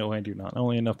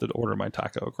 Only enough to order my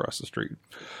taco across the street.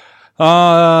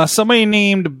 Somebody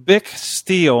named Bick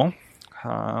Steele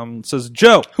says,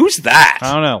 Joe. Who's that?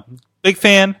 I don't know. Big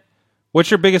fan. What's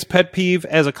your biggest pet peeve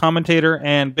as a commentator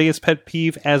and biggest pet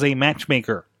peeve as a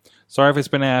matchmaker? Sorry if it's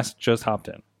been asked, just hopped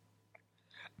in.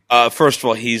 First of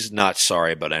all, he's not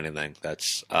sorry about anything.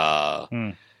 That's a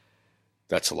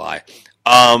lie.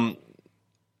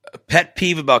 Pet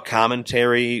peeve about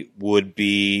commentary would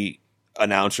be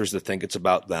announcers that think it's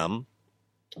about them.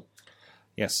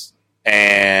 Yes.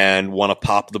 And want to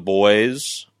pop the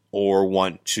boys or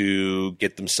want to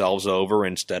get themselves over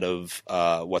instead of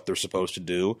what they're supposed to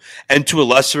do. And to a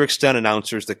lesser extent,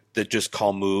 announcers that just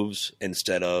call moves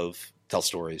instead of tell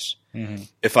stories. Mm-hmm.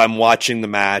 If I'm watching the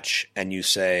match and you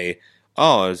say,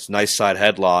 oh, it's nice side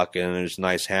headlock and there's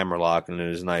nice hammerlock and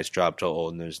there's nice drop toe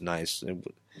and there's nice...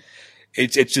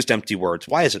 It's just empty words.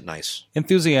 Why is it nice?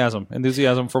 Enthusiasm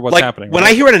for what's happening. When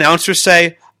I hear an announcer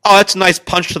say, oh, that's a nice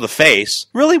punch to the face.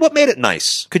 Really? What made it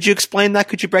nice? Could you explain that?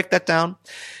 Could you break that down?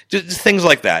 Just things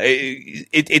like that.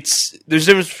 There's a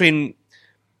difference between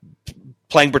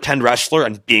playing pretend wrestler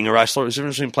and being a wrestler. There's a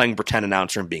difference between playing pretend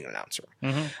announcer and being an announcer.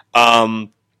 Mm-hmm.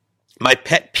 My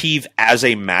pet peeve as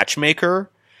a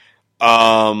matchmaker,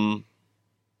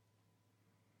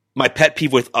 my pet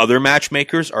peeve with other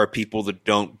matchmakers are people that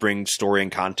don't bring story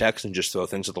and context and just throw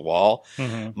things at the wall.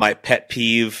 Mm-hmm. My pet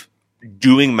peeve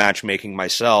doing matchmaking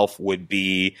myself would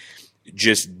be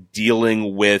just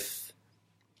dealing with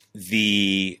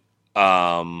the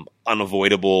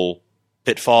unavoidable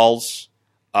pitfalls.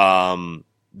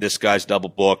 This guy's double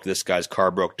booked. This guy's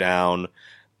car broke down.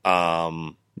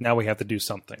 Now we have to do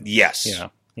something. Yes.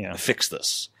 Yeah. Fix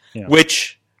this. Yeah.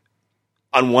 Which...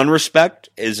 on one respect,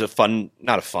 is a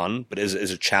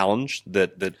challenge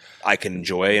that I can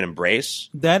enjoy and embrace.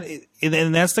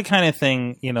 And that's the kind of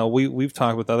thing, we've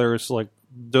talked with others, like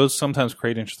those sometimes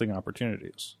create interesting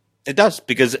opportunities. It does,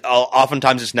 because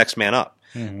oftentimes it's next man up.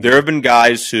 Mm-hmm. There have been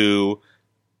guys who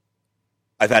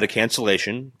I've had a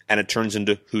cancellation and it turns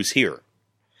into who's here.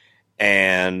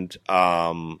 And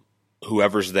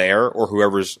whoever's there or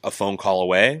whoever's a phone call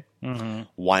away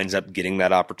winds up getting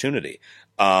that opportunity.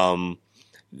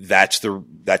 That's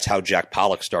how Jack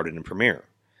Pollock started in Premiere.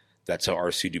 That's how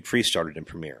RC Dupree started in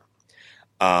Premiere.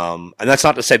 And that's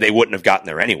not to say they wouldn't have gotten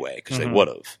there anyway, because they would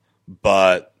have.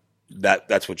 But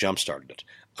that's what jump started it.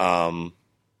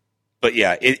 But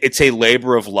yeah, it's a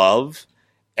labor of love,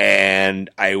 and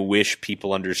I wish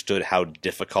people understood how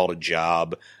difficult a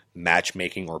job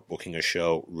matchmaking or booking a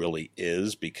show really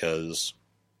is, because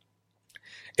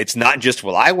It's not just,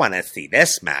 well, I want to see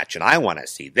this match and I want to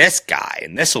see this guy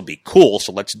and this will be cool,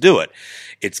 so let's do it.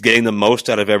 It's getting the most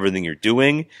out of everything you're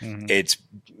doing. Mm-hmm. It's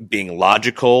being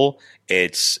logical.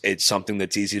 It's something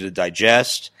that's easy to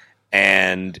digest,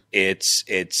 and it's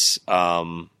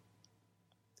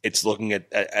looking at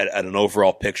an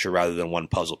overall picture rather than one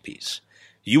puzzle piece.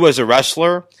 You as a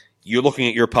wrestler, you're looking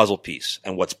at your puzzle piece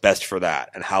and what's best for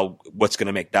that and what's going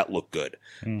to make that look good.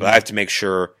 Mm-hmm. But I have to make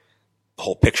sure the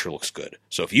whole picture looks good.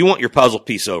 So if you want your puzzle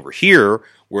piece over here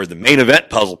where the main event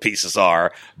puzzle pieces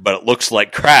are, but it looks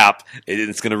like crap,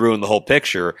 it's going to ruin the whole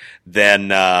picture, then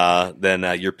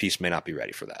your piece may not be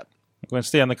ready for that. I'm going to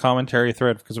stay on the commentary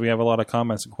thread because we have a lot of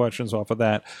comments and questions off of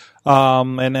that.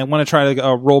 And I want to try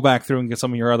to roll back through and get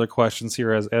some of your other questions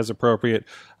here as appropriate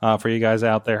for you guys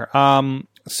out there.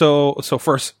 So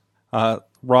first,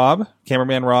 Rob,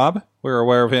 cameraman Rob, we're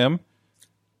aware of him.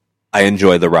 I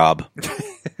enjoy the Rob.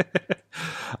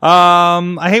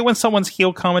 I hate when someone's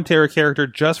heel commentary character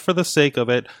just for the sake of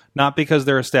it, not because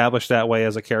they're established that way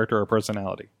as a character or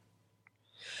personality.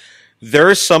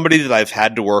 There is somebody that I've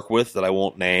had to work with that I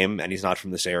won't name, and he's not from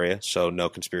this area, so no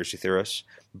conspiracy theorists.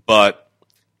 But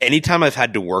anytime I've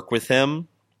had to work with him,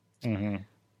 mm-hmm.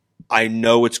 I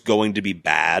know it's going to be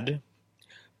bad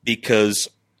because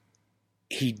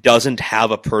he doesn't have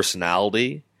a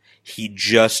personality. He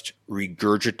just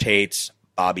regurgitates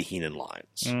Bobby Heenan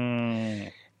lines.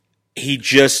 Mm. He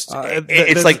just,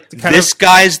 it's like, this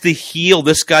guy's the heel,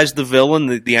 this guy's the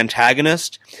villain, the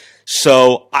antagonist.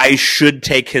 So I should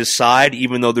take his side,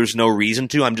 even though there's no reason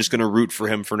to. I'm just going to root for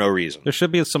him for no reason. There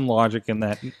should be some logic in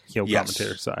that heel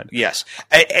commentator side. Yes,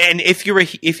 and if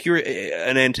you're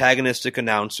an antagonistic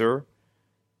announcer,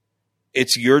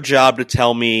 it's your job to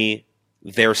tell me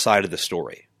their side of the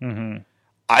story. Mm-hmm.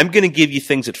 I'm going to give you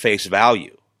things at face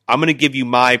value. I'm going to give you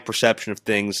my perception of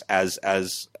things as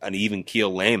an even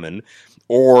keel layman.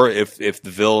 Or if the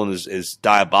villain is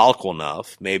diabolical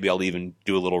enough, maybe I'll even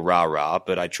do a little rah-rah,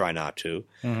 but I try not to.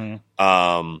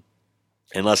 Mm-hmm.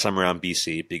 Unless I'm around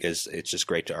BC, because it's just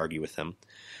great to argue with him.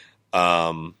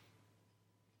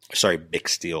 Sorry, Big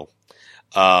Steel.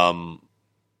 But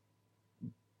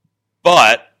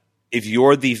if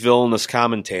you're the villainous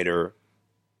commentator,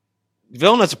 the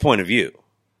villain has a point of view.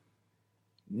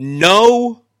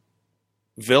 No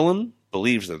villain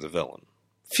believes they're the villain.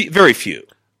 Very few.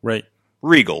 Right.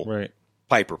 Regal, right?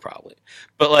 Piper probably,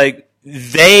 but like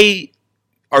they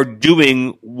are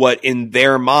doing what in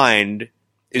their mind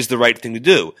is the right thing to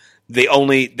do. They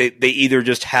either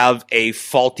just have a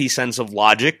faulty sense of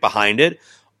logic behind it,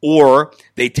 or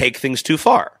they take things too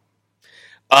far.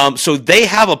 So they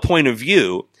have a point of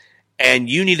view, and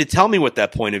you need to tell me what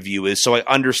that point of view is, so I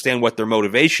understand what their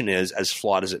motivation is, as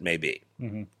flawed as it may be.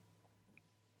 Mm-hmm.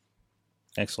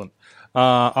 Excellent.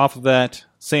 Off of that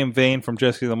same vein from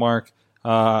Jesse Lamarck.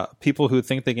 People who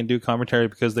think they can do commentary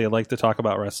because they like to talk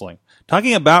about wrestling.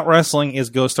 Talking about wrestling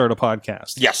is go start a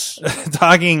podcast. Yes.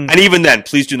 And even then,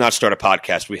 please do not start a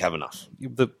podcast. We have enough.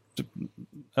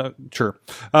 Sure.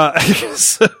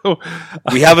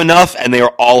 We have enough, and they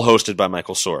are all hosted by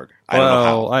Michael Sorg. I don't know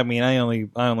how. I mean, I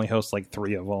only host like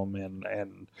 3 of them,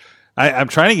 and I'm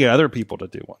trying to get other people to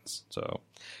do ones. So,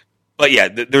 but yeah,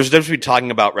 there's a difference between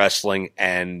talking about wrestling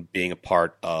and being a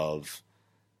part of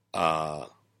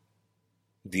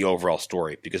the overall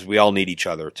story, because we all need each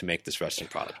other to make this wrestling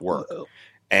product work.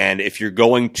 And if you're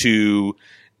going to,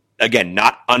 again,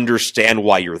 not understand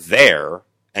why you're there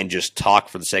and just talk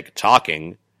for the sake of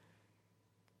talking,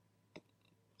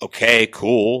 okay,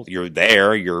 cool, you're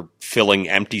there, you're filling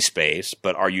empty space,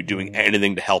 but are you doing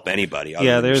anything to help anybody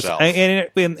other than yourself?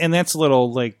 And that's a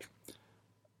little like,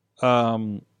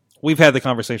 we've had the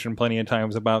conversation plenty of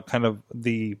times about kind of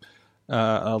the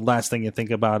last thing you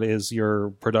think about is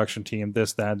your production team,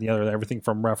 this, that, and the other, everything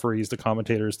from referees to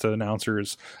commentators to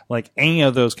announcers. Like any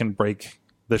of those can break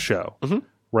the show, mm-hmm.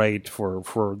 right?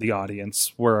 For the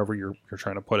audience, wherever you're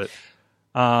trying to put it.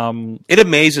 It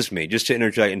amazes me, just to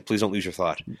interject, and please don't lose your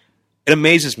thought. It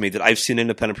amazes me that I've seen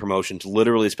independent promotions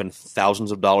literally spend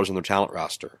thousands of dollars on their talent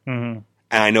roster, mm-hmm.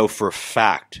 and I know for a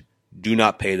fact do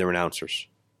not pay their announcers.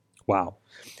 Wow.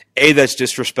 That's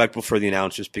disrespectful for the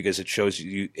announcers because it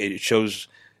shows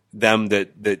them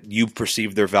that you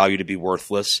perceive their value to be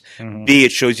worthless. Mm-hmm. B,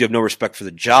 it shows you have no respect for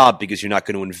the job because you're not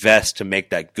going to invest to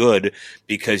make that good,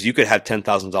 because you could have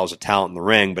 $10,000 of talent in the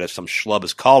ring, but if some schlub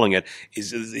is calling it,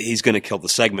 he's going to kill the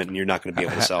segment and you're not going to be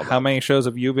able to sell that. How many shows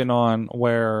have you been on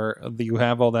where you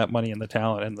have all that money and the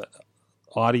talent and the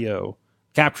audio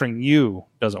capturing you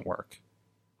doesn't work?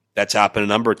 That's happened a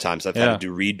number of times. I've had to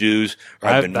do redos, or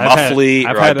I've been muffly,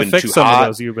 or I've been too hot. Some of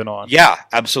those you've been on. Yeah,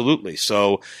 absolutely.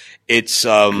 So it's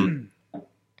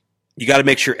you got to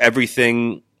make sure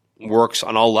everything works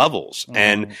on all levels.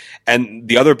 And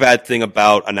the other bad thing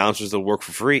about announcers that work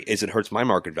for free is it hurts my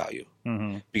market value,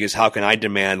 because how can I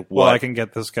demand what I can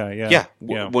get this guy?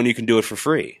 When you can do it for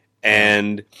free,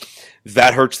 and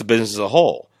that hurts the business as a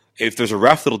whole. If there's a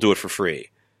ref that'll do it for free,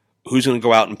 who's going to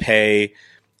go out and pay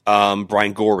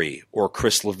Brian Gorey or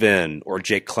Chris Levin or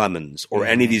Jake Clemens or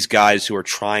any of these guys who are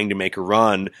trying to make a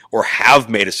run or have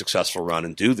made a successful run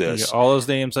and do this? All those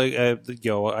names I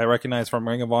recognize from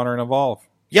Ring of Honor and Evolve.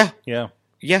 Yeah.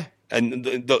 Yeah.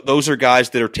 And those are guys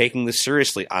that are taking this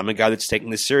seriously. I'm a guy that's taking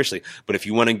this seriously. But if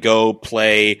you want to go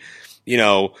play,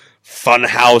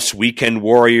 Funhouse Weekend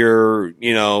Warrior,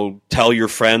 tell your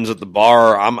friends at the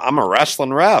bar, I'm a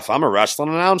wrestling ref, I'm a wrestling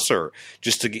announcer,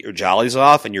 just to get your jollies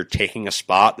off, and you're taking a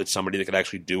spot that somebody that could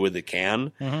actually do with it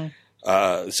can,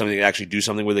 somebody that can actually do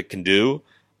something with it can do,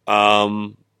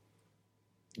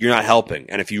 you're not helping.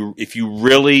 And if you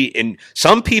really,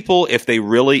 some people, if they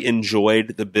really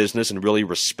enjoyed the business and really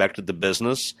respected the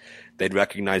business, they'd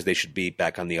recognize they should be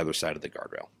back on the other side of the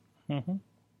guardrail.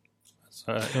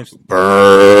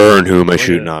 Burn, who am I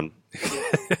shooting on?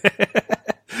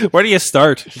 Where do you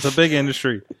start? It's a big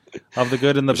industry of the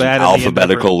good and the bad. An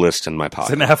alphabetical list in my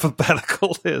pocket. It's an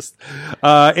alphabetical list,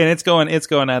 and it's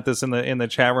going at this in the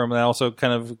chat room. That also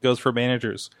kind of goes for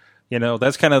managers.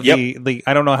 That's kind of the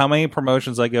I don't know how many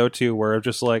promotions I go to where I'm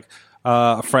just like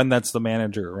a friend that's the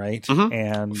manager, right?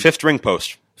 And fifth ring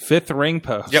post.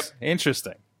 Yep,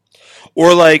 interesting.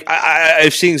 Or like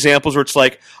I've seen examples where it's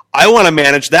like, I want to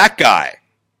manage that guy,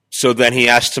 so then he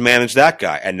has to manage that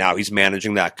guy, and now he's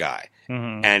managing that guy,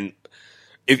 and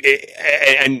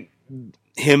and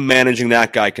him managing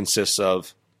that guy consists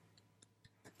of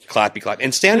clappy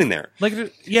and standing there,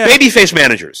 babyface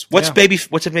managers. What's a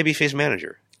babyface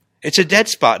manager? It's a dead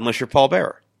spot unless you're Paul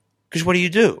Bearer, because what do you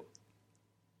do?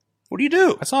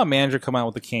 I saw a manager come out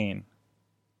with a cane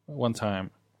one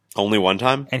time. Only one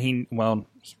time, and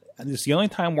it's the only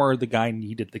time where the guy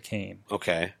needed the cane.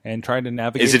 Okay. And tried to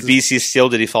navigate. Is it BC Steel?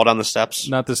 Did he fall down the steps?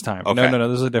 Not this time. Okay. No.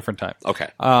 This is a different time.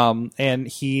 Okay. And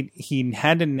he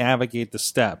had to navigate the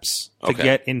steps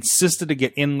to insisted to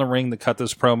get in the ring to cut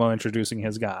this promo introducing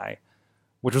his guy,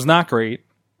 which was not great,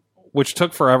 which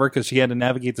took forever because he had to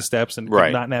navigate the steps and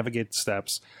could not navigate the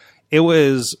steps. It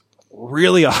was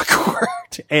really awkward,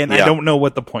 and I don't know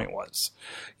what the point was.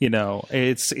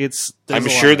 It's. I'm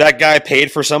sure that guy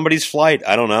paid for somebody's flight.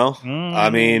 I don't know.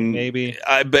 I mean, maybe.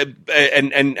 But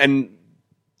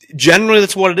generally,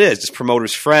 that's what it is. It's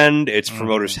promoter's friend. It's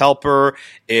promoter's helper.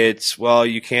 It's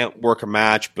you can't work a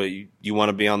match, but you want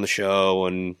to be on the show.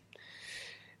 And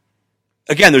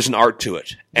again, there's an art to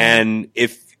it. And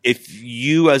if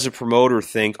you as a promoter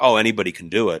think, anybody can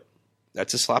do it,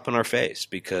 that's a slap in our face,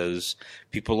 because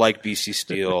people like BC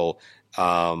Steel.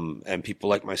 And people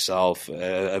like myself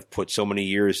have put so many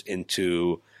years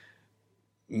into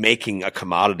making a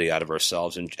commodity out of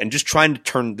ourselves and just trying to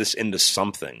turn this into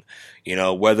something,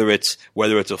 whether it's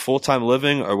a full-time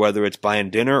living or whether it's buying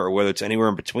dinner or whether it's anywhere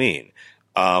in between.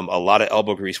 A lot of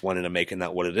elbow grease went into making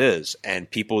that what it is. And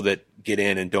people that get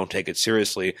in and don't take it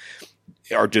seriously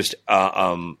are just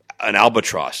an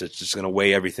albatross. It's just going to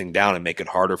weigh everything down and make it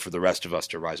harder for the rest of us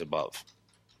to rise above.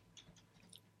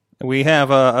 We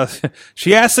have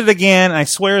she asked it again. I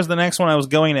swear is the next one I was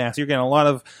going to ask. You're getting a lot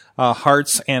of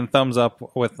hearts and thumbs up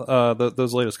with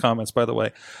those latest comments, by the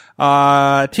way.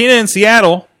 Tina in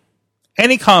Seattle,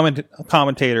 any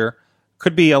commentator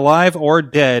could be alive or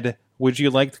dead. Would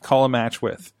you like to call a match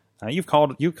with? You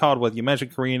called with. You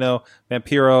mentioned Carino,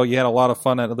 Vampiro. You had a lot of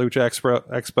fun at Lucha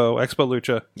Expo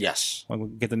Lucha. Yes, we'll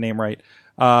get the name right.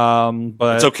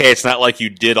 But it's okay. It's not like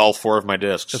you did all 4 of my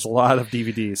discs. There's a lot of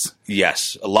DVDs.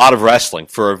 Yes, a lot of wrestling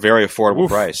for a very affordable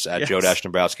price at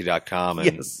joe-nabrowski.com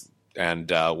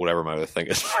and whatever my other thing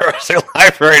is,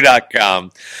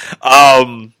 wrestlinglibrary.com.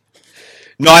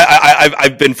 No,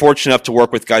 I've been fortunate enough to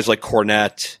work with guys like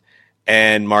Cornette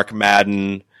and Mark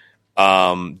Madden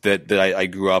that I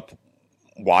grew up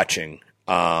watching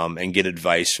and get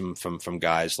advice from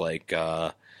guys like JR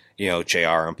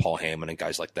and Paul Heyman and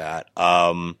guys like that.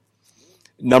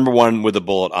 Number one with a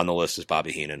bullet on the list is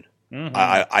Bobby Heenan.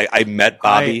 I met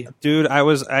Bobby. I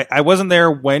wasn't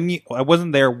there when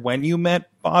you met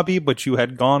Bobby, but you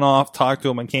had gone off, talked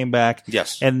to him, and came back.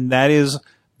 Yes, and that is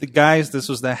the guys. This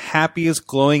was the happiest,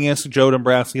 glowingest Joe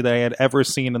Dombrowski that I had ever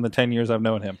seen in the 10 years I've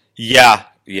known him. Yeah.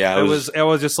 It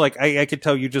was just like I could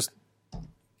tell you just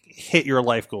hit your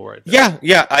life goal right there.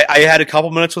 Yeah. I had a couple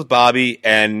minutes with Bobby,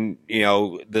 and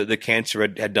the cancer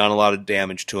had done a lot of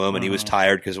damage to him, and he was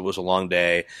tired because it was a long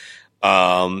day.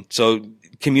 So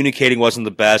communicating wasn't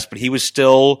the best, but he was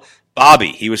still Bobby,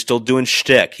 he was still doing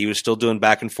shtick. He was still doing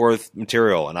back and forth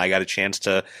material, and I got a chance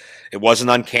to. It wasn't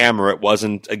on camera. It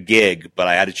wasn't a gig, but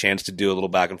I had a chance to do a little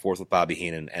back and forth with Bobby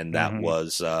Heenan, and that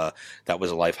was a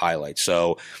life highlight.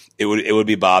 So it would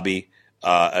be Bobby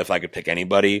if I could pick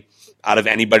anybody out of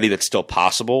anybody that's still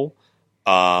possible.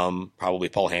 Probably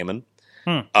Paul Heyman.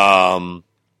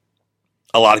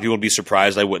 A lot of people would be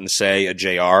surprised I wouldn't say a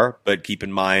JR, but keep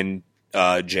in mind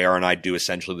JR and I do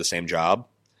essentially the same job.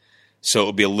 So it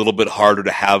would be a little bit harder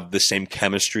to have the same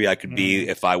chemistry I could be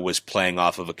if I was playing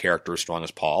off of a character as strong as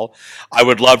Paul. I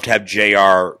would love to have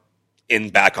JR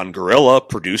back on Gorilla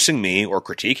producing me or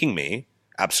critiquing me.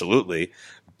 Absolutely.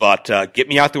 But get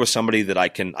me out there with somebody that I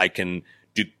can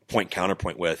do point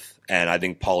counterpoint with. And I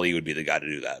think Paulie would be the guy to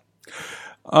do that.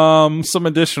 Some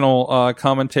additional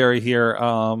commentary here.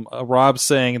 Rob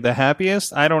saying the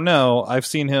happiest? I don't know. I've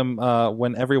seen him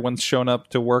when everyone's shown up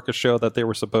to work a show that they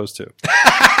were supposed to.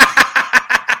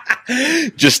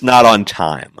 Just not on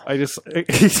time. He's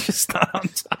just not on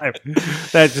time.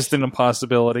 That's just an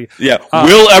impossibility. Yeah.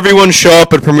 Will everyone show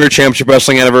up at Premier Championship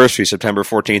Wrestling Anniversary, September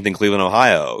 14th in Cleveland,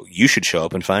 Ohio? You should show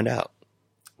up and find out.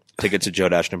 Tickets at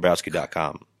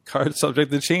joe-dombrowski.com. Card subject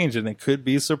to change, and it could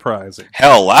be surprising.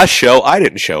 Hell, last show, I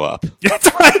didn't show up.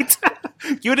 That's right.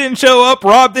 You didn't show up.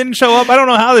 Rob didn't show up. I don't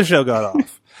know how the show got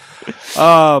off.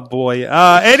 Oh, boy.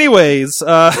 Anyways,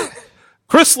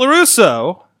 Chris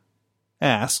LaRusso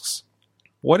asks,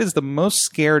 what is the most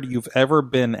scared you've ever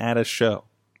been at a show?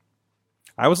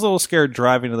 I was a little scared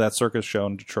driving to that circus show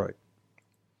in Detroit.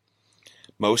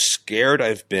 Most scared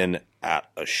I've been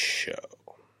at a show.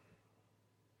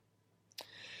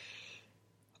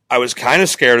 I was kind of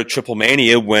scared at Triple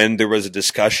Mania when there was a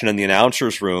discussion in the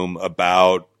announcer's room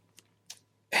about,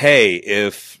 hey,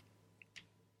 if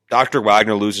Dr.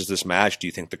 Wagner loses this match, do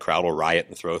you think the crowd will riot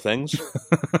and throw things?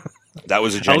 That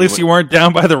was a genuine... At least you weren't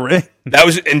down by the ring. That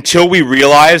was until we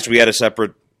realized we had a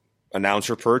separate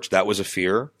announcer perch. That was a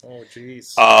fear. Oh,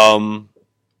 jeez.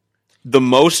 The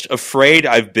most afraid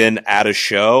I've been at a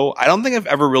show, I don't think I've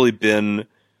ever really been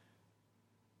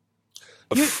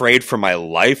afraid for my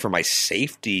life or my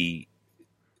safety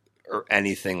or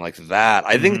anything like that.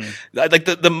 I think like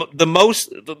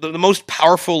the most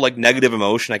powerful like negative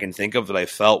emotion I can think of that I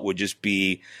felt would just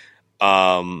be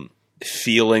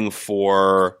feeling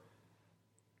for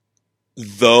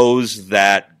those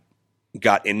that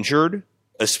got injured,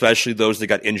 especially those that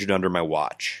got injured under my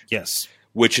watch. Yes.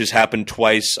 Which has happened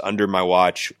twice under my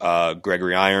watch.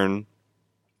 Gregory Iron,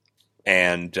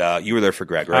 and you were there for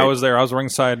Greg, right? I was there. I was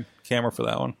ringside camera for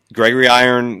that one. Gregory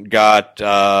Iron got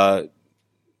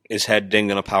his head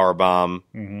dinged in a power bomb,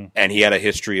 and he had a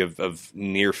history of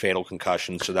near fatal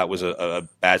concussions. So that was a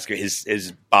bad scare.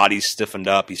 His body stiffened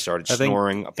up. He started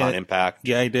snoring upon impact.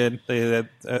 Yeah, he did.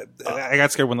 I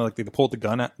got scared when they pulled the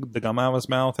gum out of his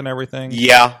mouth and everything.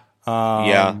 Yeah.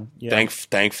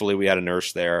 Thankfully, we had a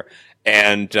nurse there,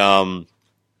 and a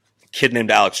kid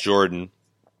named Alex Jordan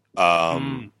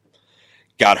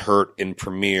got hurt in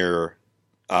Premiere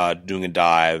doing a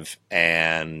dive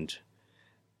and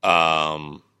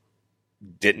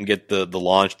didn't get the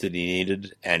launch that he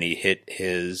needed, and he hit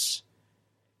his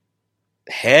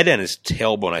head and his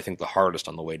tailbone, I think, the hardest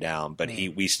on the way down. But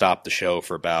we stopped the show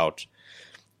for about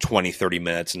 20-30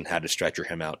 minutes and had to stretcher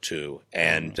him out too.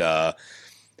 And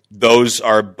those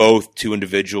are both two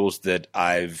individuals that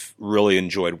I've really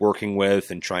enjoyed working with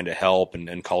and trying to help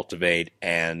and cultivate.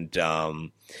 And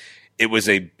it was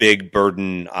a big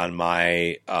burden on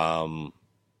my,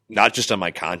 not just on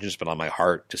my conscience, but on my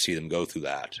heart to see them go through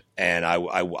that. And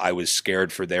I was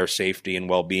scared for their safety and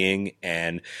well-being.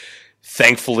 And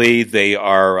thankfully they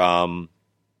are,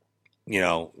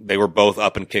 they were both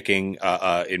up and kicking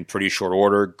in pretty short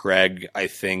order. Greg, I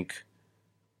think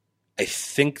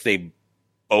they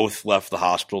both left the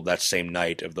hospital that same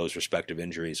night of those respective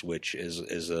injuries, which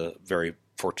is a very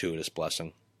fortuitous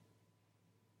blessing.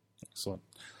 Excellent.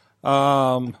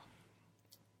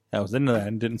 I was into that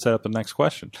and didn't set up the next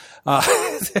question.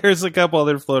 There's a couple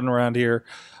other floating around here.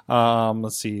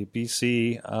 Let's see.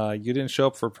 BC, you didn't show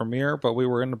up for Premiere, but we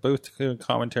were in the booth to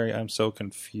commentary. I'm so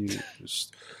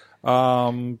confused.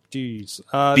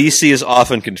 BC is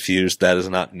often confused. That is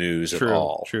not news at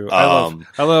all. True. I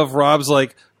love Rob's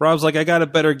like, I got a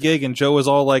better gig, and Joe was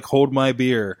all like, hold my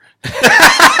beer.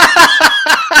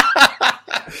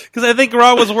 Because I think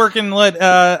Rob was working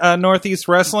Northeast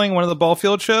Wrestling, one of the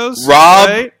Ballfield shows.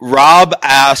 Rob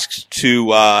asked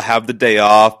to have the day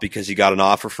off because he got an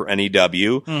offer for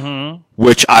NEW,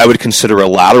 which I would consider a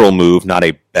lateral move, not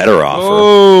a better offer.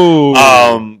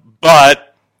 Oh.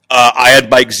 But I had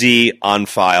Mike Z on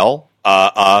file,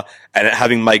 And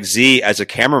having Mike Z as a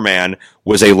cameraman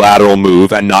was a lateral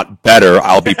move and not better.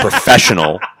 I'll be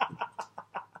professional.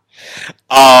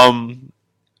 And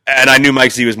I knew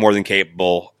Mike Z was more than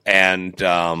capable, and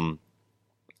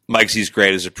Mike Z's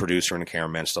great as a producer and a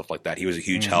cameraman, stuff like that. He was a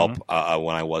huge help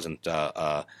when I wasn't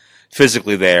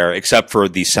physically there, except for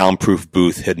the soundproof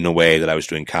booth hidden away that I was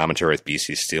doing commentary with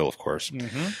BC Steel, of course.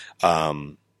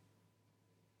 But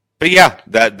yeah,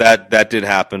 that did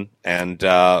happen, and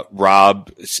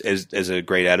Rob is a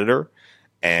great editor,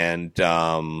 and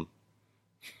I'm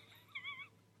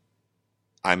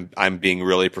being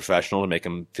really professional to make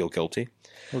him feel guilty.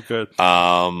 Well, good.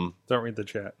 Don't read the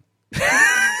chat.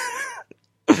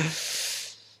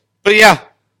 But yeah,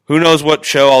 who knows what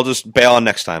show I'll just bail on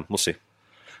next time. We'll see.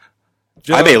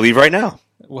 Joe, I may leave right now.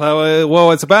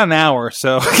 Well, it's about an hour,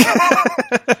 so.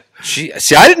 See,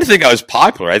 I didn't think I was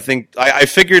popular. I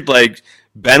figured like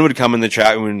Ben would come in the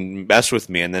chat room and mess with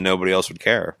me, and then nobody else would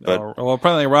care. But well,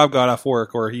 probably Rob got off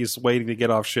work, or he's waiting to get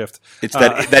off shift. It's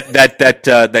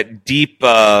that deep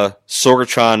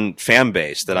Sorgatron fan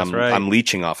base that I'm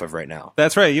leeching off of right now.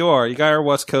 That's right, you are. You got our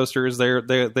West Coasters.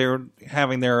 They're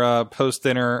having their post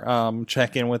dinner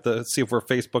check in with see if we're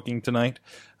Facebooking tonight.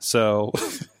 So,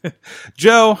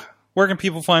 Joe, where can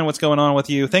people find what's going on with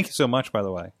you? Thank you so much, by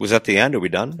the way. Was that the end? Are we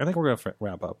done? I think we're going to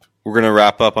wrap up. We're going to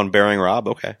wrap up on burying Rob?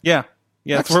 Okay. Yeah,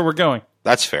 that's where we're going.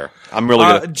 That's fair. I'm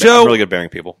really good at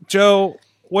burying people. Joe,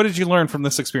 what did you learn from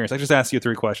this experience? I just asked you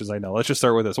 3 questions, I know. Let's just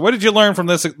start with this. What did you learn from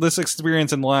this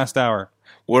experience in the last hour?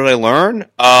 What did I learn?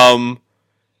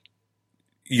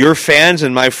 Your fans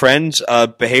and my friends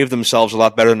behave themselves a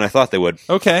lot better than I thought they would.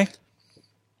 Okay.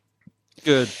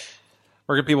 Good.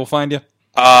 Where can people find you?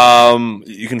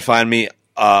 You can find me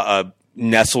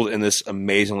nestled in this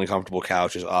amazingly comfortable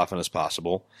couch as often as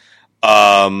possible.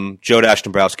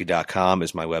 Joe-Dombrowski.com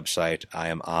is my website. I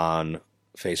am on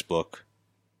Facebook.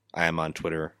 I am on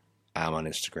Twitter. I am on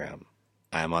Instagram.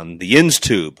 I am on the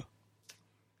InsTube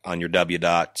on your W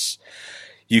dots.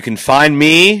 You can find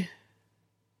me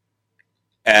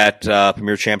at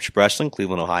Premier Championship Wrestling,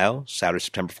 Cleveland, Ohio, Saturday,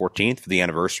 September 14th for the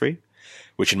anniversary,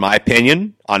 which in my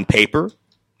opinion, on paper,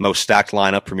 most stacked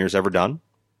lineup Premier's ever done.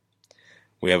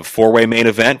 We have a 4-way main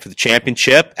event for the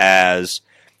championship as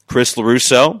Chris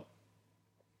LaRusso.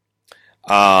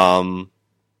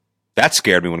 That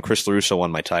scared me when Chris LaRusso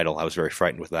won my title. I was very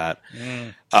frightened with that.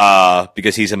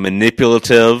 Because he's a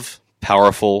manipulative,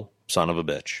 powerful son of a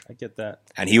bitch. I get that.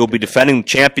 And he will be defending the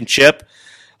championship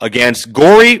against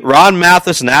Gory, Ron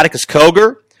Mathis, and Atticus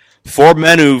Koger. 4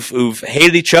 men who've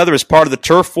hated each other as part of the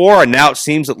turf war, and now it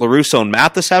seems that LaRusso and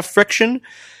Mathis have friction.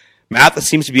 Mathis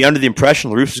seems to be under the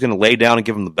impression LaRusso's going to lay down and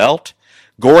give him the belt.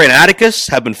 Gory and Atticus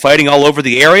have been fighting all over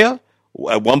the area.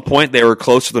 At one point, they were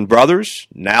closer than brothers.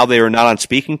 Now they are not on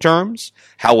speaking terms.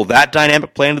 How will that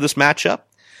dynamic play into this matchup?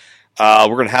 We're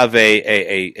going to have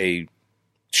a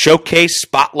showcase,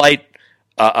 spotlight,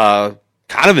 kind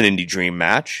of an indie dream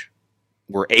match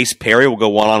where Ace Perry will go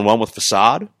one-on-one with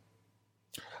Facade.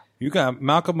 You got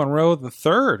Malcolm Monroe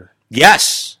III.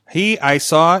 Yes. I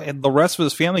saw the rest of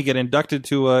his family get inducted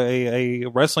to a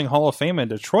Wrestling Hall of Fame in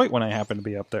Detroit when I happened to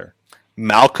be up there.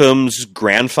 Malcolm's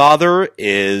grandfather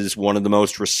is one of the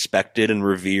most respected and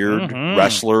revered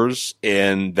wrestlers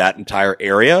in that entire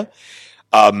area.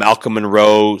 Malcolm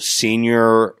Monroe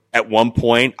Sr., at one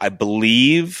point, I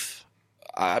believe,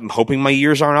 I'm hoping my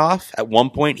years aren't off, at one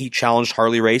point he challenged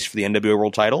Harley Race for the NWA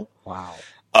World title. Wow.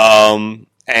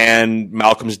 And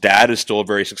Malcolm's dad is still a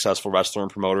very successful wrestler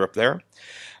and promoter up there.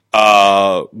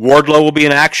 Wardlow will be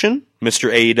in action,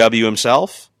 Mr. AEW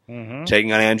himself,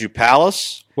 taking on Andrew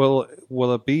Palace.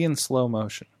 Will it be in slow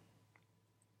motion?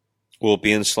 Will it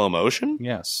be in slow motion?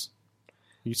 Yes.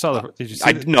 You saw the? Did you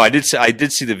see? No, I did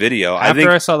see the video. After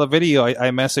I saw the video,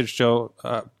 I messaged Joe,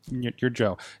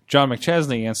 John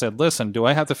McChesney, and said, "Listen, do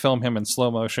I have to film him in slow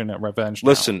motion at Revenge?"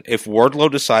 Listen, if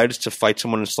Wardlow decides to fight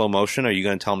someone in slow motion, are you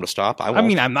going to tell him to stop? I won't. I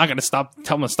mean, I'm not going to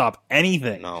tell him to stop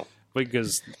anything. No,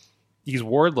 because he's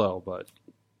Wardlow, but.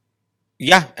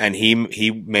 Yeah, and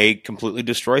he may completely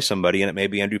destroy somebody, and it may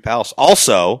be Andrew Palace.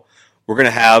 Also, we're going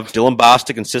to have Dylan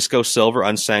Bostic and Cisco Silver,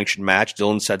 unsanctioned match.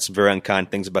 Dylan said some very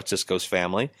unkind things about Cisco's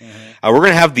family. We're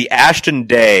going to have the Ashton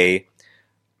Day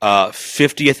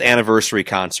 50th anniversary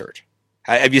concert.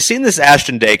 Have you seen this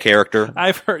Ashton Day character?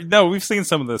 I've heard. No, we've seen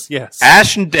some of this, yes.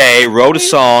 Ashton Day wrote a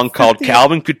song called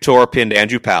Calvin Couture pinned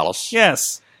Andrew Palace.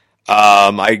 Yes.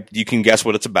 You can guess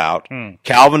what it's about.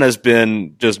 Calvin has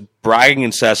been just bragging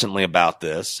incessantly about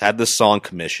this, had this song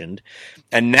commissioned,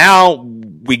 and now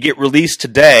we get released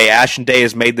today. Ashton Day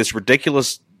has made this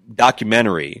ridiculous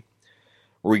documentary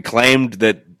where he claimed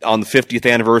that on the 50th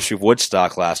anniversary of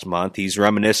Woodstock last month, he's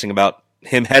reminiscing about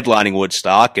him headlining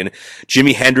Woodstock, and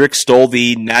Jimi Hendrix stole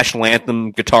the national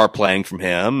anthem guitar playing from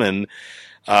him, and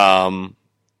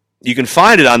you can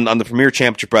find it on the Premier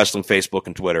Championship Wrestling Facebook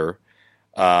and Twitter.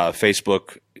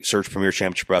 Facebook, search Premier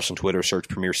Championship Wrestling. Twitter, search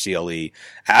Premier CLE.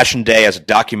 Ashen Day has a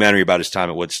documentary about his time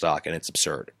at Woodstock, and it's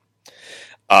absurd.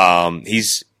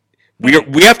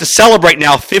 We have to celebrate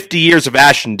now 50 years of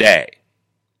Ashen Day.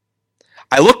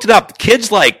 I looked it up. The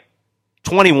kid's like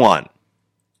 21.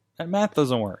 That math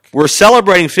doesn't work. We're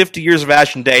celebrating 50 years of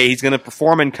Ashen Day. He's going to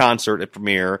perform in concert at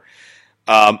Premier.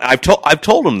 I've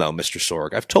told him though, Mr.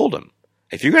 Sorg. I've told him,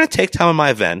 if you're going to take time in my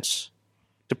events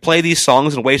to play these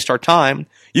songs and waste our time,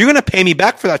 you're going to pay me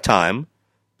back for that time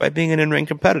by being an in-ring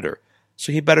competitor.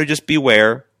 So he better just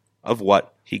beware of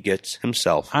what he gets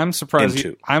himself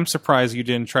into. I'm surprised you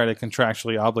didn't try to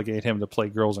contractually obligate him to play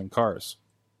Girls in Cars.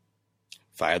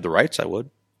 If I had the rights, I would.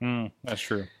 That's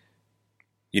true.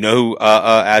 You know who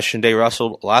Ashen Day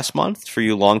wrestled last month for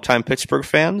you longtime Pittsburgh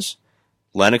fans?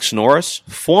 Lennox Norris,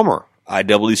 former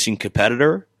IWC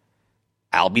competitor,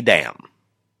 I'll be damn.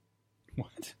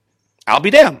 What? I'll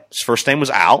be damn. His first name was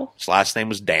Al. His last name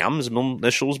was Dam. His middle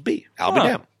initial was B. I'll be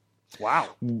damn. Wow.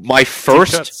 My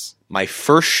first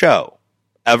show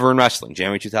ever in wrestling,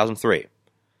 January 2003.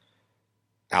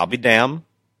 I'll be damn.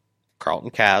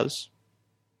 Carlton Kaz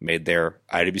made their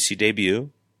IWC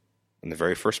debut in the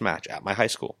very first match at my high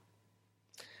school.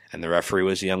 And the referee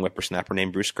was a young whippersnapper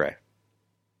named Bruce Gray.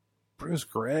 Bruce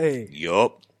Gray.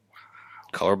 Yup. Wow.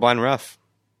 Colorblind ref.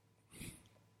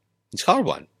 He's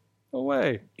colorblind. No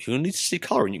way. Who needs to see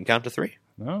color when you can count to 3?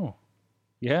 No.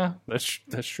 Yeah, that's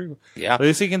true. Yeah. At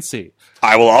least he can see.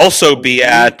 I will also be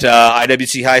at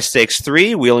IWC High Stakes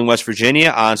 3, Wheeling, West Virginia,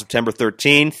 on September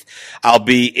 13th. I'll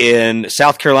be in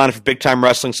South Carolina for Big Time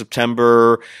Wrestling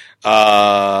September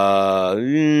 20th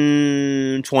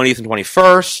and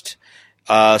 21st.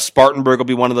 Spartanburg will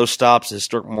be one of those stops, the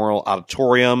Historic Memorial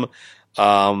Auditorium.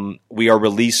 We are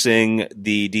releasing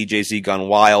the DJZ Gone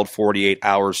Wild 48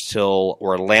 Hours Till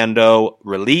Orlando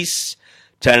release,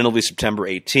 tentatively September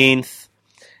 18th.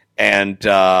 And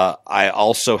I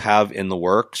also have in the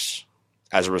works,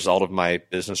 as a result of my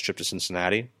business trip to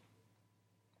Cincinnati,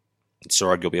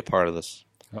 Sorg, you'll be a part of this.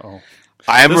 Uh-oh.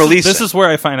 I am releasing. This is where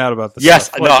I find out about this. Yes.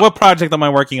 Stuff. What project am I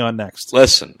working on next?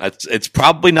 Listen, it's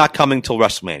probably not coming till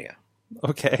WrestleMania.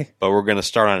 Okay. But we're going to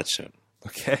start on it soon.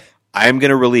 Okay. I am going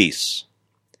to release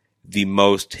the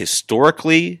most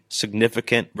historically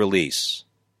significant release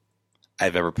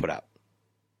I've ever put out.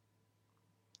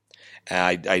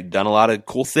 And I've done a lot of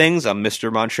cool things. I'm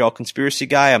Mr. Montreal Conspiracy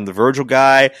guy. I'm the Virgil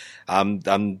guy. I'm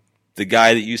the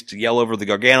guy that used to yell over the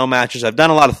Gargano matches. I've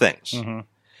done a lot of things.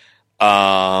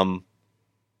 Mm-hmm.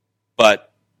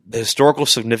 But the historical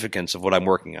significance of what I'm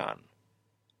working on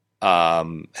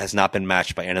has not been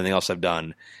matched by anything else I've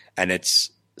done. And it's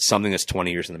something that's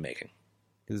 20 years in the making.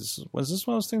 Was this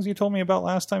one of those things you told me about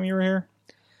last time you were here?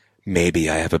 Maybe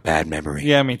I have a bad memory.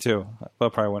 Yeah, me too. But I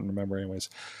probably wouldn't remember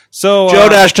anyways. So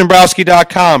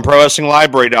Joe-Dombrowski.com,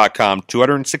 ProWrestlingLibrary.com,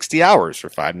 260 hours for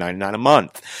 $5.99 a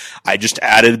month. I just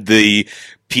added the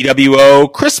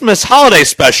PWO Christmas holiday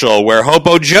special where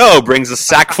Hobo Joe brings a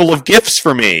sack full of gifts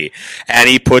for me, and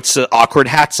he puts awkward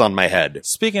hats on my head.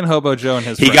 Speaking of Hobo Joe and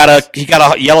his he got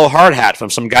a yellow hard hat from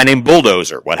some guy named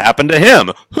Bulldozer. What happened to him?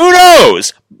 Who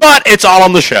knows? But it's all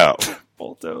on the show.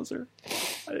 Bulldozer.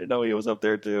 I didn't know he was up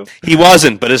there too. He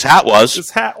wasn't, but his hat was. His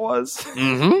hat was.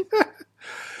 Mm-hmm.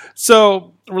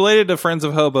 So, related to Friends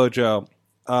of Hobo Joe,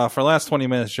 for the last 20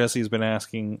 minutes, Jesse's been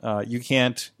asking, you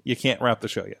can't wrap the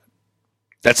show yet.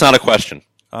 That's not a question.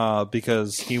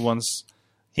 Because he wants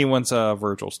a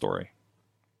Virgil story.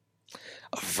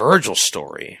 A Virgil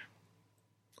story?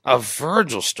 A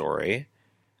Virgil story?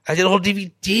 I did a whole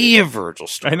DVD of Virgil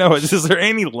stories. I know. Is there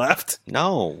any left?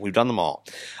 No, we've done them all.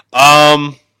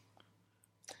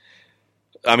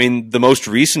 I mean, the most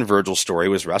recent Virgil story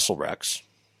was WrestleRex.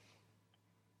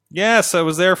 Yes, I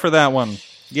was there for that one.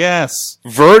 Yes.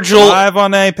 Virgil. Live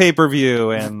on a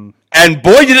pay-per-view. And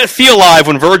boy, did it feel live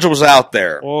when Virgil was out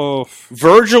there. Oof.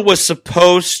 Virgil was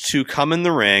supposed to come in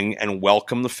the ring and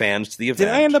welcome the fans to the event.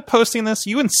 Did I end up posting this?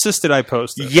 You insisted I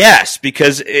post it. Yes,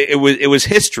 because it was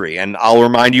history, and I'll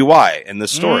remind you why in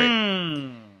this story.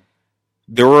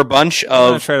 There were a bunch I'm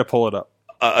going of to try to pull it up.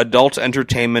 Adult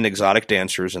entertainment exotic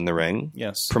dancers in the ring.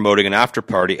 Yes. Promoting an after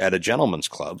party at a gentleman's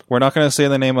club. We're not going to say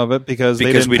the name of it because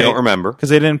we don't remember. Because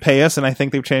they didn't pay us, and I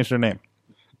think they've changed their name.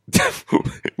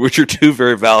 Which are two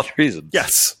very valid reasons.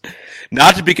 Yes.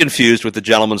 Not to be confused with the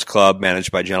Gentleman's Club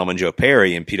managed by Gentleman Joe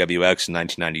Perry in PWX in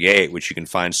 1998, which you can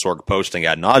find Sorg posting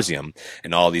ad nauseum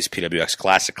in all these PWX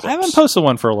classic clips. I haven't posted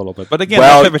one for a little bit, but again,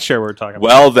 that's the type of share we're talking about.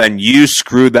 Well, then you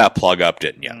screwed that plug up,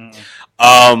 didn't you?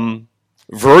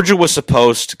 Virgil was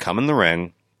supposed to come in the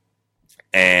ring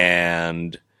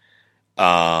and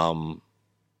welcome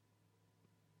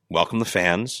the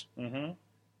fans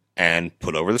and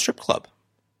put over the strip club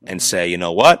and say, you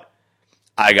know what?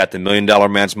 I got the $1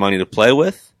 Million Man's money to play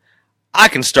with. I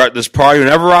can start this party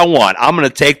whenever I want. I'm going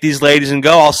to take these ladies and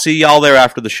go. I'll see y'all there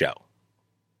after the show.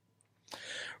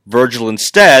 Virgil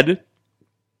instead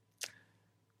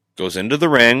goes into the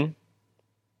ring,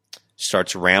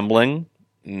 starts rambling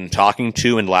and talking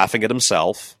to and laughing at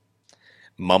himself,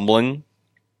 mumbling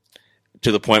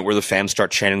to the point where the fans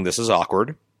start chanting, "This is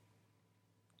awkward."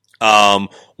 One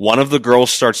of the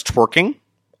girls starts twerking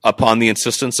upon the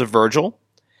insistence of Virgil,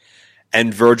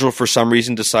 and Virgil, for some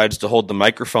reason, decides to hold the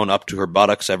microphone up to her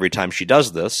buttocks every time she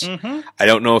does this. I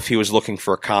don't know if he was looking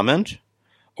for a comment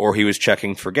or he was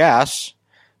checking for gas,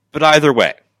 but either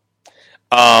way,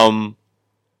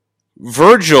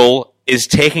 Virgil is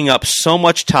taking up so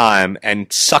much time and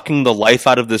sucking the life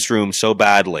out of this room so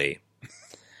badly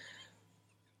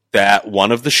that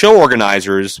one of the show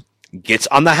organizers gets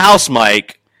on the house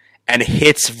mic and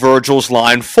hits Virgil's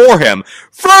line for him.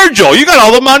 "Virgil, you got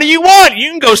all the money you want. You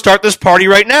can go start this party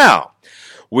right now."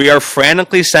 We are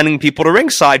frantically sending people to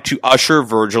ringside to usher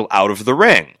Virgil out of the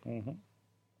ring.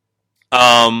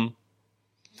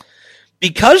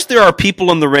 Because there are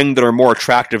people in the ring that are more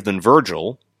attractive than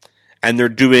Virgil, and they're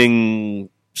doing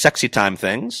sexy time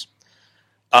things,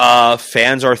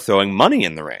 fans are throwing money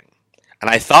in the ring. And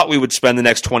I thought we would spend the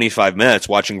next 25 minutes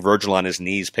watching Virgil on his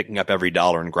knees, picking up every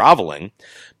dollar and groveling.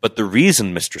 But the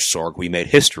reason, Mr. Sorg, we made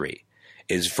history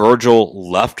is Virgil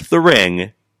left the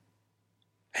ring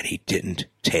and he didn't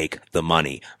take the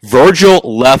money. Virgil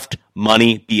left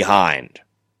money behind.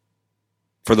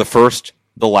 For the first,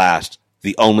 the last,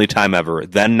 the only time ever,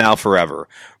 then, now, forever.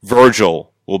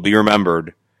 Virgil will be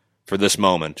remembered for this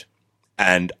moment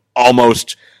and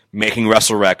almost making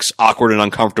WrestleRex awkward and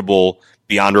uncomfortable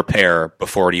beyond repair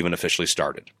before it even officially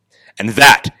started. And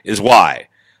that is why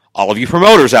all of you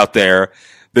promoters out there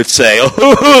that say,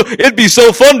 "Oh, it'd be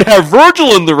so fun to have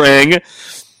Virgil in the ring."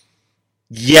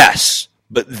 Yes,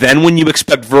 but then when you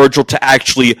expect Virgil to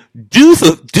actually do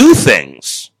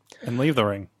things and leave the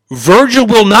ring, Virgil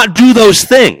will not do those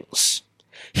things.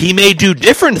 He may do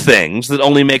different things that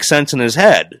only make sense in his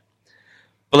head.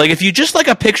 But like if you just like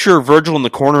a picture of Virgil in the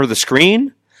corner of the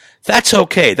screen, that's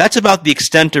okay. That's about the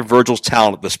extent of Virgil's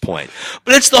talent at this point.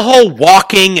 But it's the whole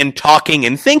walking and talking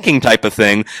and thinking type of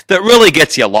thing that really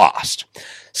gets you lost.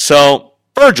 So,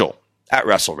 Virgil at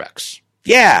WrestleRex.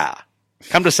 Yeah.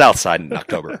 Come to Southside in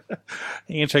October.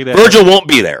 You can check that Virgil won't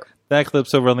be there. That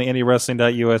clip's over on the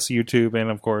IndieWrestling.us YouTube, and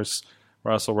of course,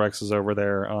 WrestleRex is over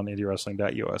there on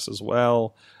IndieWrestling.us as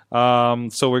well.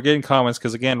 So we're getting comments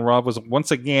because, again, Rob was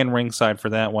once again ringside for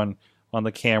that one on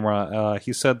the camera.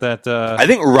 He said that... I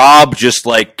think Rob just,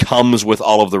 like, comes with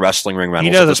all of the wrestling ring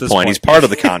rentals at this point. He's part of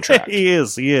the contract. He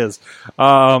is.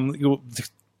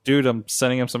 Dude, I'm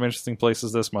sending him some interesting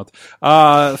places this month.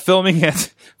 Filming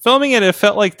it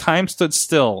felt like time stood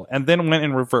still and then went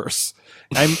in reverse.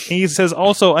 He says,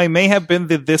 also, I may have been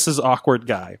the "this is awkward"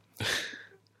 guy.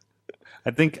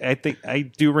 I think I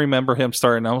do remember him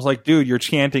starting. I was like, dude, you're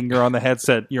chanting, you're on the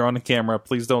headset, you're on the camera,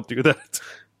 please don't do that.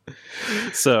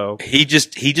 So he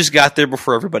just got there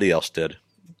before everybody else did.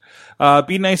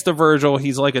 Be nice to Virgil.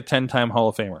 He's like a 10-time Hall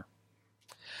of Famer.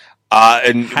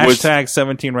 And hashtag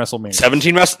 17 WrestleMania.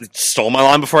 17 stole my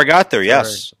line before I got there.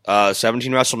 Yes,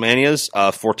 17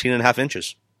 WrestleManias, 14 and a half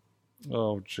inches.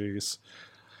 Oh, jeez.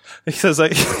 He says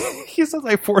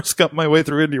I force cut my way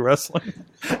through indie wrestling.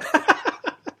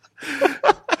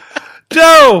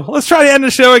 Joe, let's try to end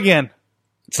the show again.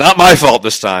 It's not my fault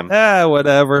this time.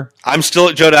 Whatever. I'm still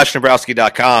at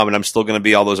joe-nabrowski.com, and I'm still going to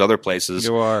be all those other places.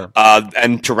 You are.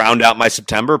 And to round out my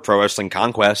September, Pro Wrestling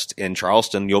Conquest in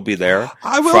Charleston, you'll be there.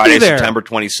 I will Friday, be there. September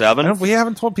 27th. We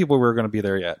haven't told people we were going to be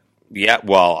there yet. Yeah,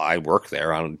 well, I work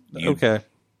there. Okay.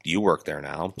 You work there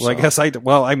now. Well,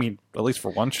 so. I mean, at least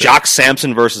for one show. Jock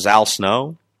Sampson versus Al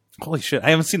Snow. Holy shit, I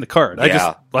haven't seen the card.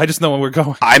 Yeah. I just know when we're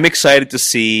going. I'm excited to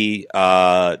see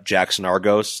Jackson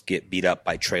Argos get beat up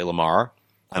by Trey Lamar.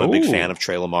 I'm a big fan of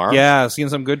Trey Lamar. Yeah, I've seen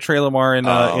some good Trey Lamar in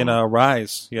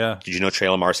Rise. Yeah. Did you know Trey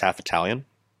Lamar's half Italian?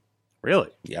 Really?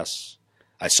 Yes.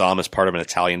 I saw him as part of an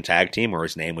Italian tag team where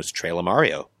his name was Trey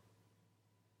Lamario.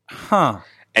 Huh.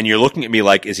 And you're looking at me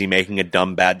like, is he making a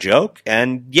dumb, bad joke?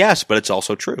 And yes, but it's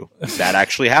also true. That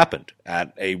actually happened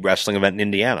at a wrestling event in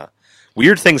Indiana.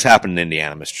 Weird things happen in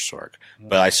Indiana, Mr. Sorg.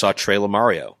 But I saw Trey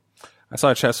Lamario. I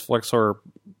saw Chest Flexor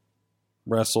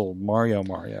wrestle Mario.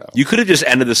 You could have just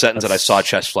ended the sentence that I saw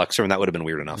Chest Flexor, and that would have been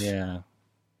weird enough. Yeah.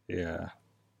 Yeah.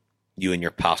 You and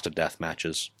your pasta death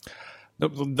matches.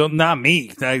 No, not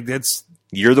me.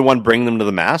 You're the one bringing them to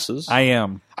the masses. I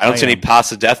am. I don't see any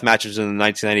pasta death matches in the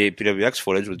 1998 PWX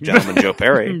footage with Gentleman Joe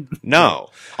Perry. No.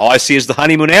 All I see is the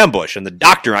honeymoon ambush and the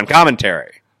doctor on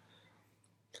commentary.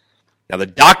 Now, the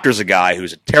doctor's a guy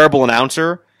who's a terrible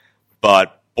announcer,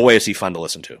 but boy, is he fun to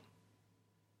listen to.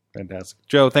 Fantastic.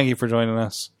 Joe, thank you for joining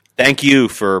us. Thank you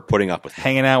for putting up with me.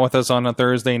 Hanging out with us on a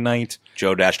Thursday night.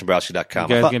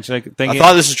 Joe-Dombrowski.com. I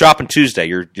thought this was dropping Tuesday.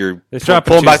 You're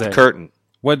pulling back the curtain.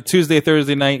 What, Tuesday,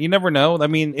 Thursday night? You never know. I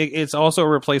mean, it's also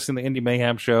replacing the Indie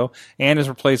Mayhem show and is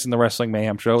replacing the Wrestling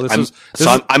Mayhem show.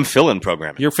 I'm filling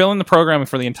programming. You're filling the programming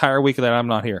for the entire week that I'm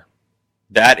not here.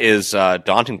 That is a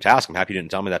daunting task. I'm happy you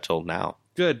didn't tell me that till now.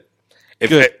 Good.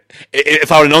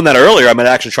 If I would have known that earlier, I might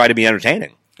actually try to be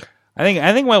entertaining. I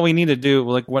think what we need to do,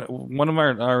 like one of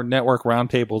our network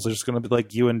roundtables, is just going to be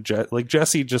like you and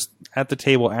Jesse just at the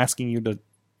table asking you to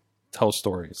tell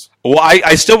stories. Well,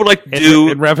 I still would like to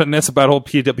do and reminisce about old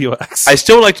PWX. I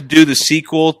still would like to do the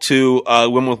sequel to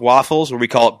Women with Waffles, where we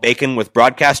call it Bacon with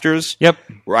Broadcasters. Yep.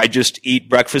 Where I just eat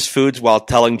breakfast foods while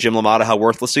telling Jim LaMotta how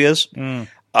worthless he is.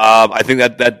 I think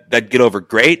that'd get over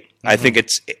great. Mm-hmm. I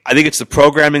think it's the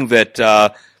programming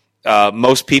that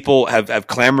most people have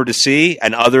clamored to see,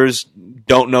 and others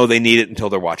don't know they need it until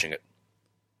they're watching it.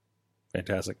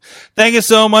 Fantastic. Thank you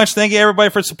so much. Thank you, everybody,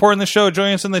 for supporting the show.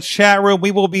 Join us in the chat room.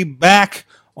 We will be back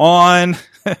on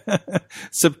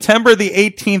September the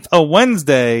 18th, a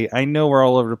Wednesday. I know we're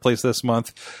all over the place this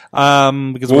month.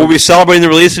 Because we'll be celebrating the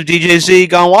release of DJ Z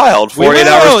Gone Wild, 48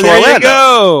 hours to there Orlando. You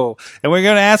go. And we're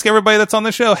going to ask everybody that's on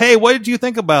the show, hey, what did you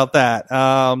think about that?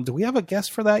 Do we have a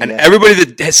guest for that yet? And everybody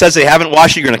that says they haven't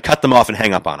watched it, you're going to cut them off and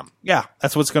hang up on them. Yeah,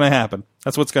 that's what's going to happen.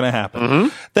 Mm-hmm.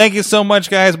 Thank you so much,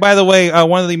 guys. By the way,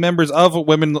 one of the members of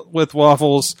Women with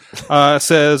Waffles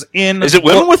says Is it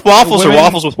Women with Waffles or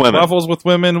Waffles with Women? Waffles with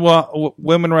Women,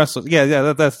 women wrestlers.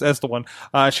 Yeah, that's the one.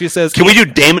 She says, Can we do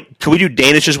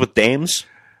Danishes with dames?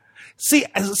 See,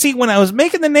 when I was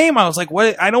making the name, I was like,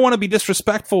 "What? I don't want to be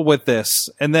disrespectful with this."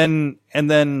 And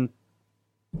then,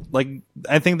 like,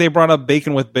 I think they brought up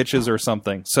bacon with bitches or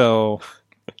something. So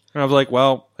I was like,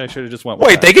 "Well, I should have just went."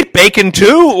 Wait, they get bacon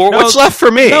too, or what's left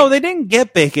for me? No, they didn't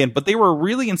get bacon, but they were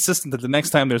really insistent that the next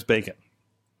time there's bacon.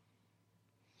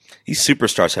 These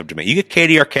superstars have demand. You get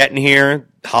Katie Arquette in here,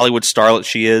 Hollywood starlet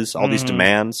she is. All these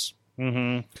demands.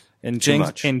 Mm-hmm. And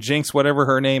Jinx, whatever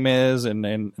her name is,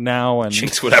 and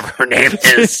Jinx, whatever her name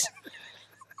is.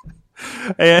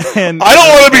 and I don't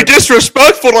want to be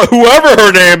disrespectful to whoever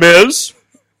her name is.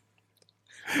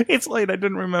 It's late. I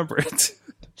didn't remember it.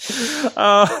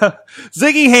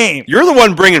 Ziggy Haim. You're the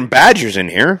one bringing badgers in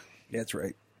here. That's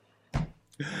right.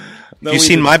 You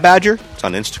seen my badger? It's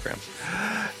on Instagram.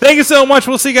 Thank you so much.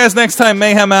 We'll see you guys next time.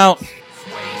 Mayhem out.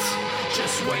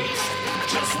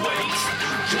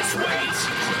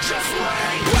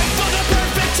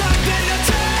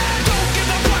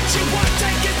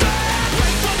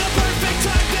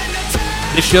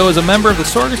 This show is a member of the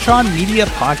Sorgatron Media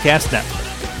Podcast Network.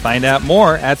 Find out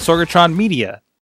more at sorgatronmedia.com.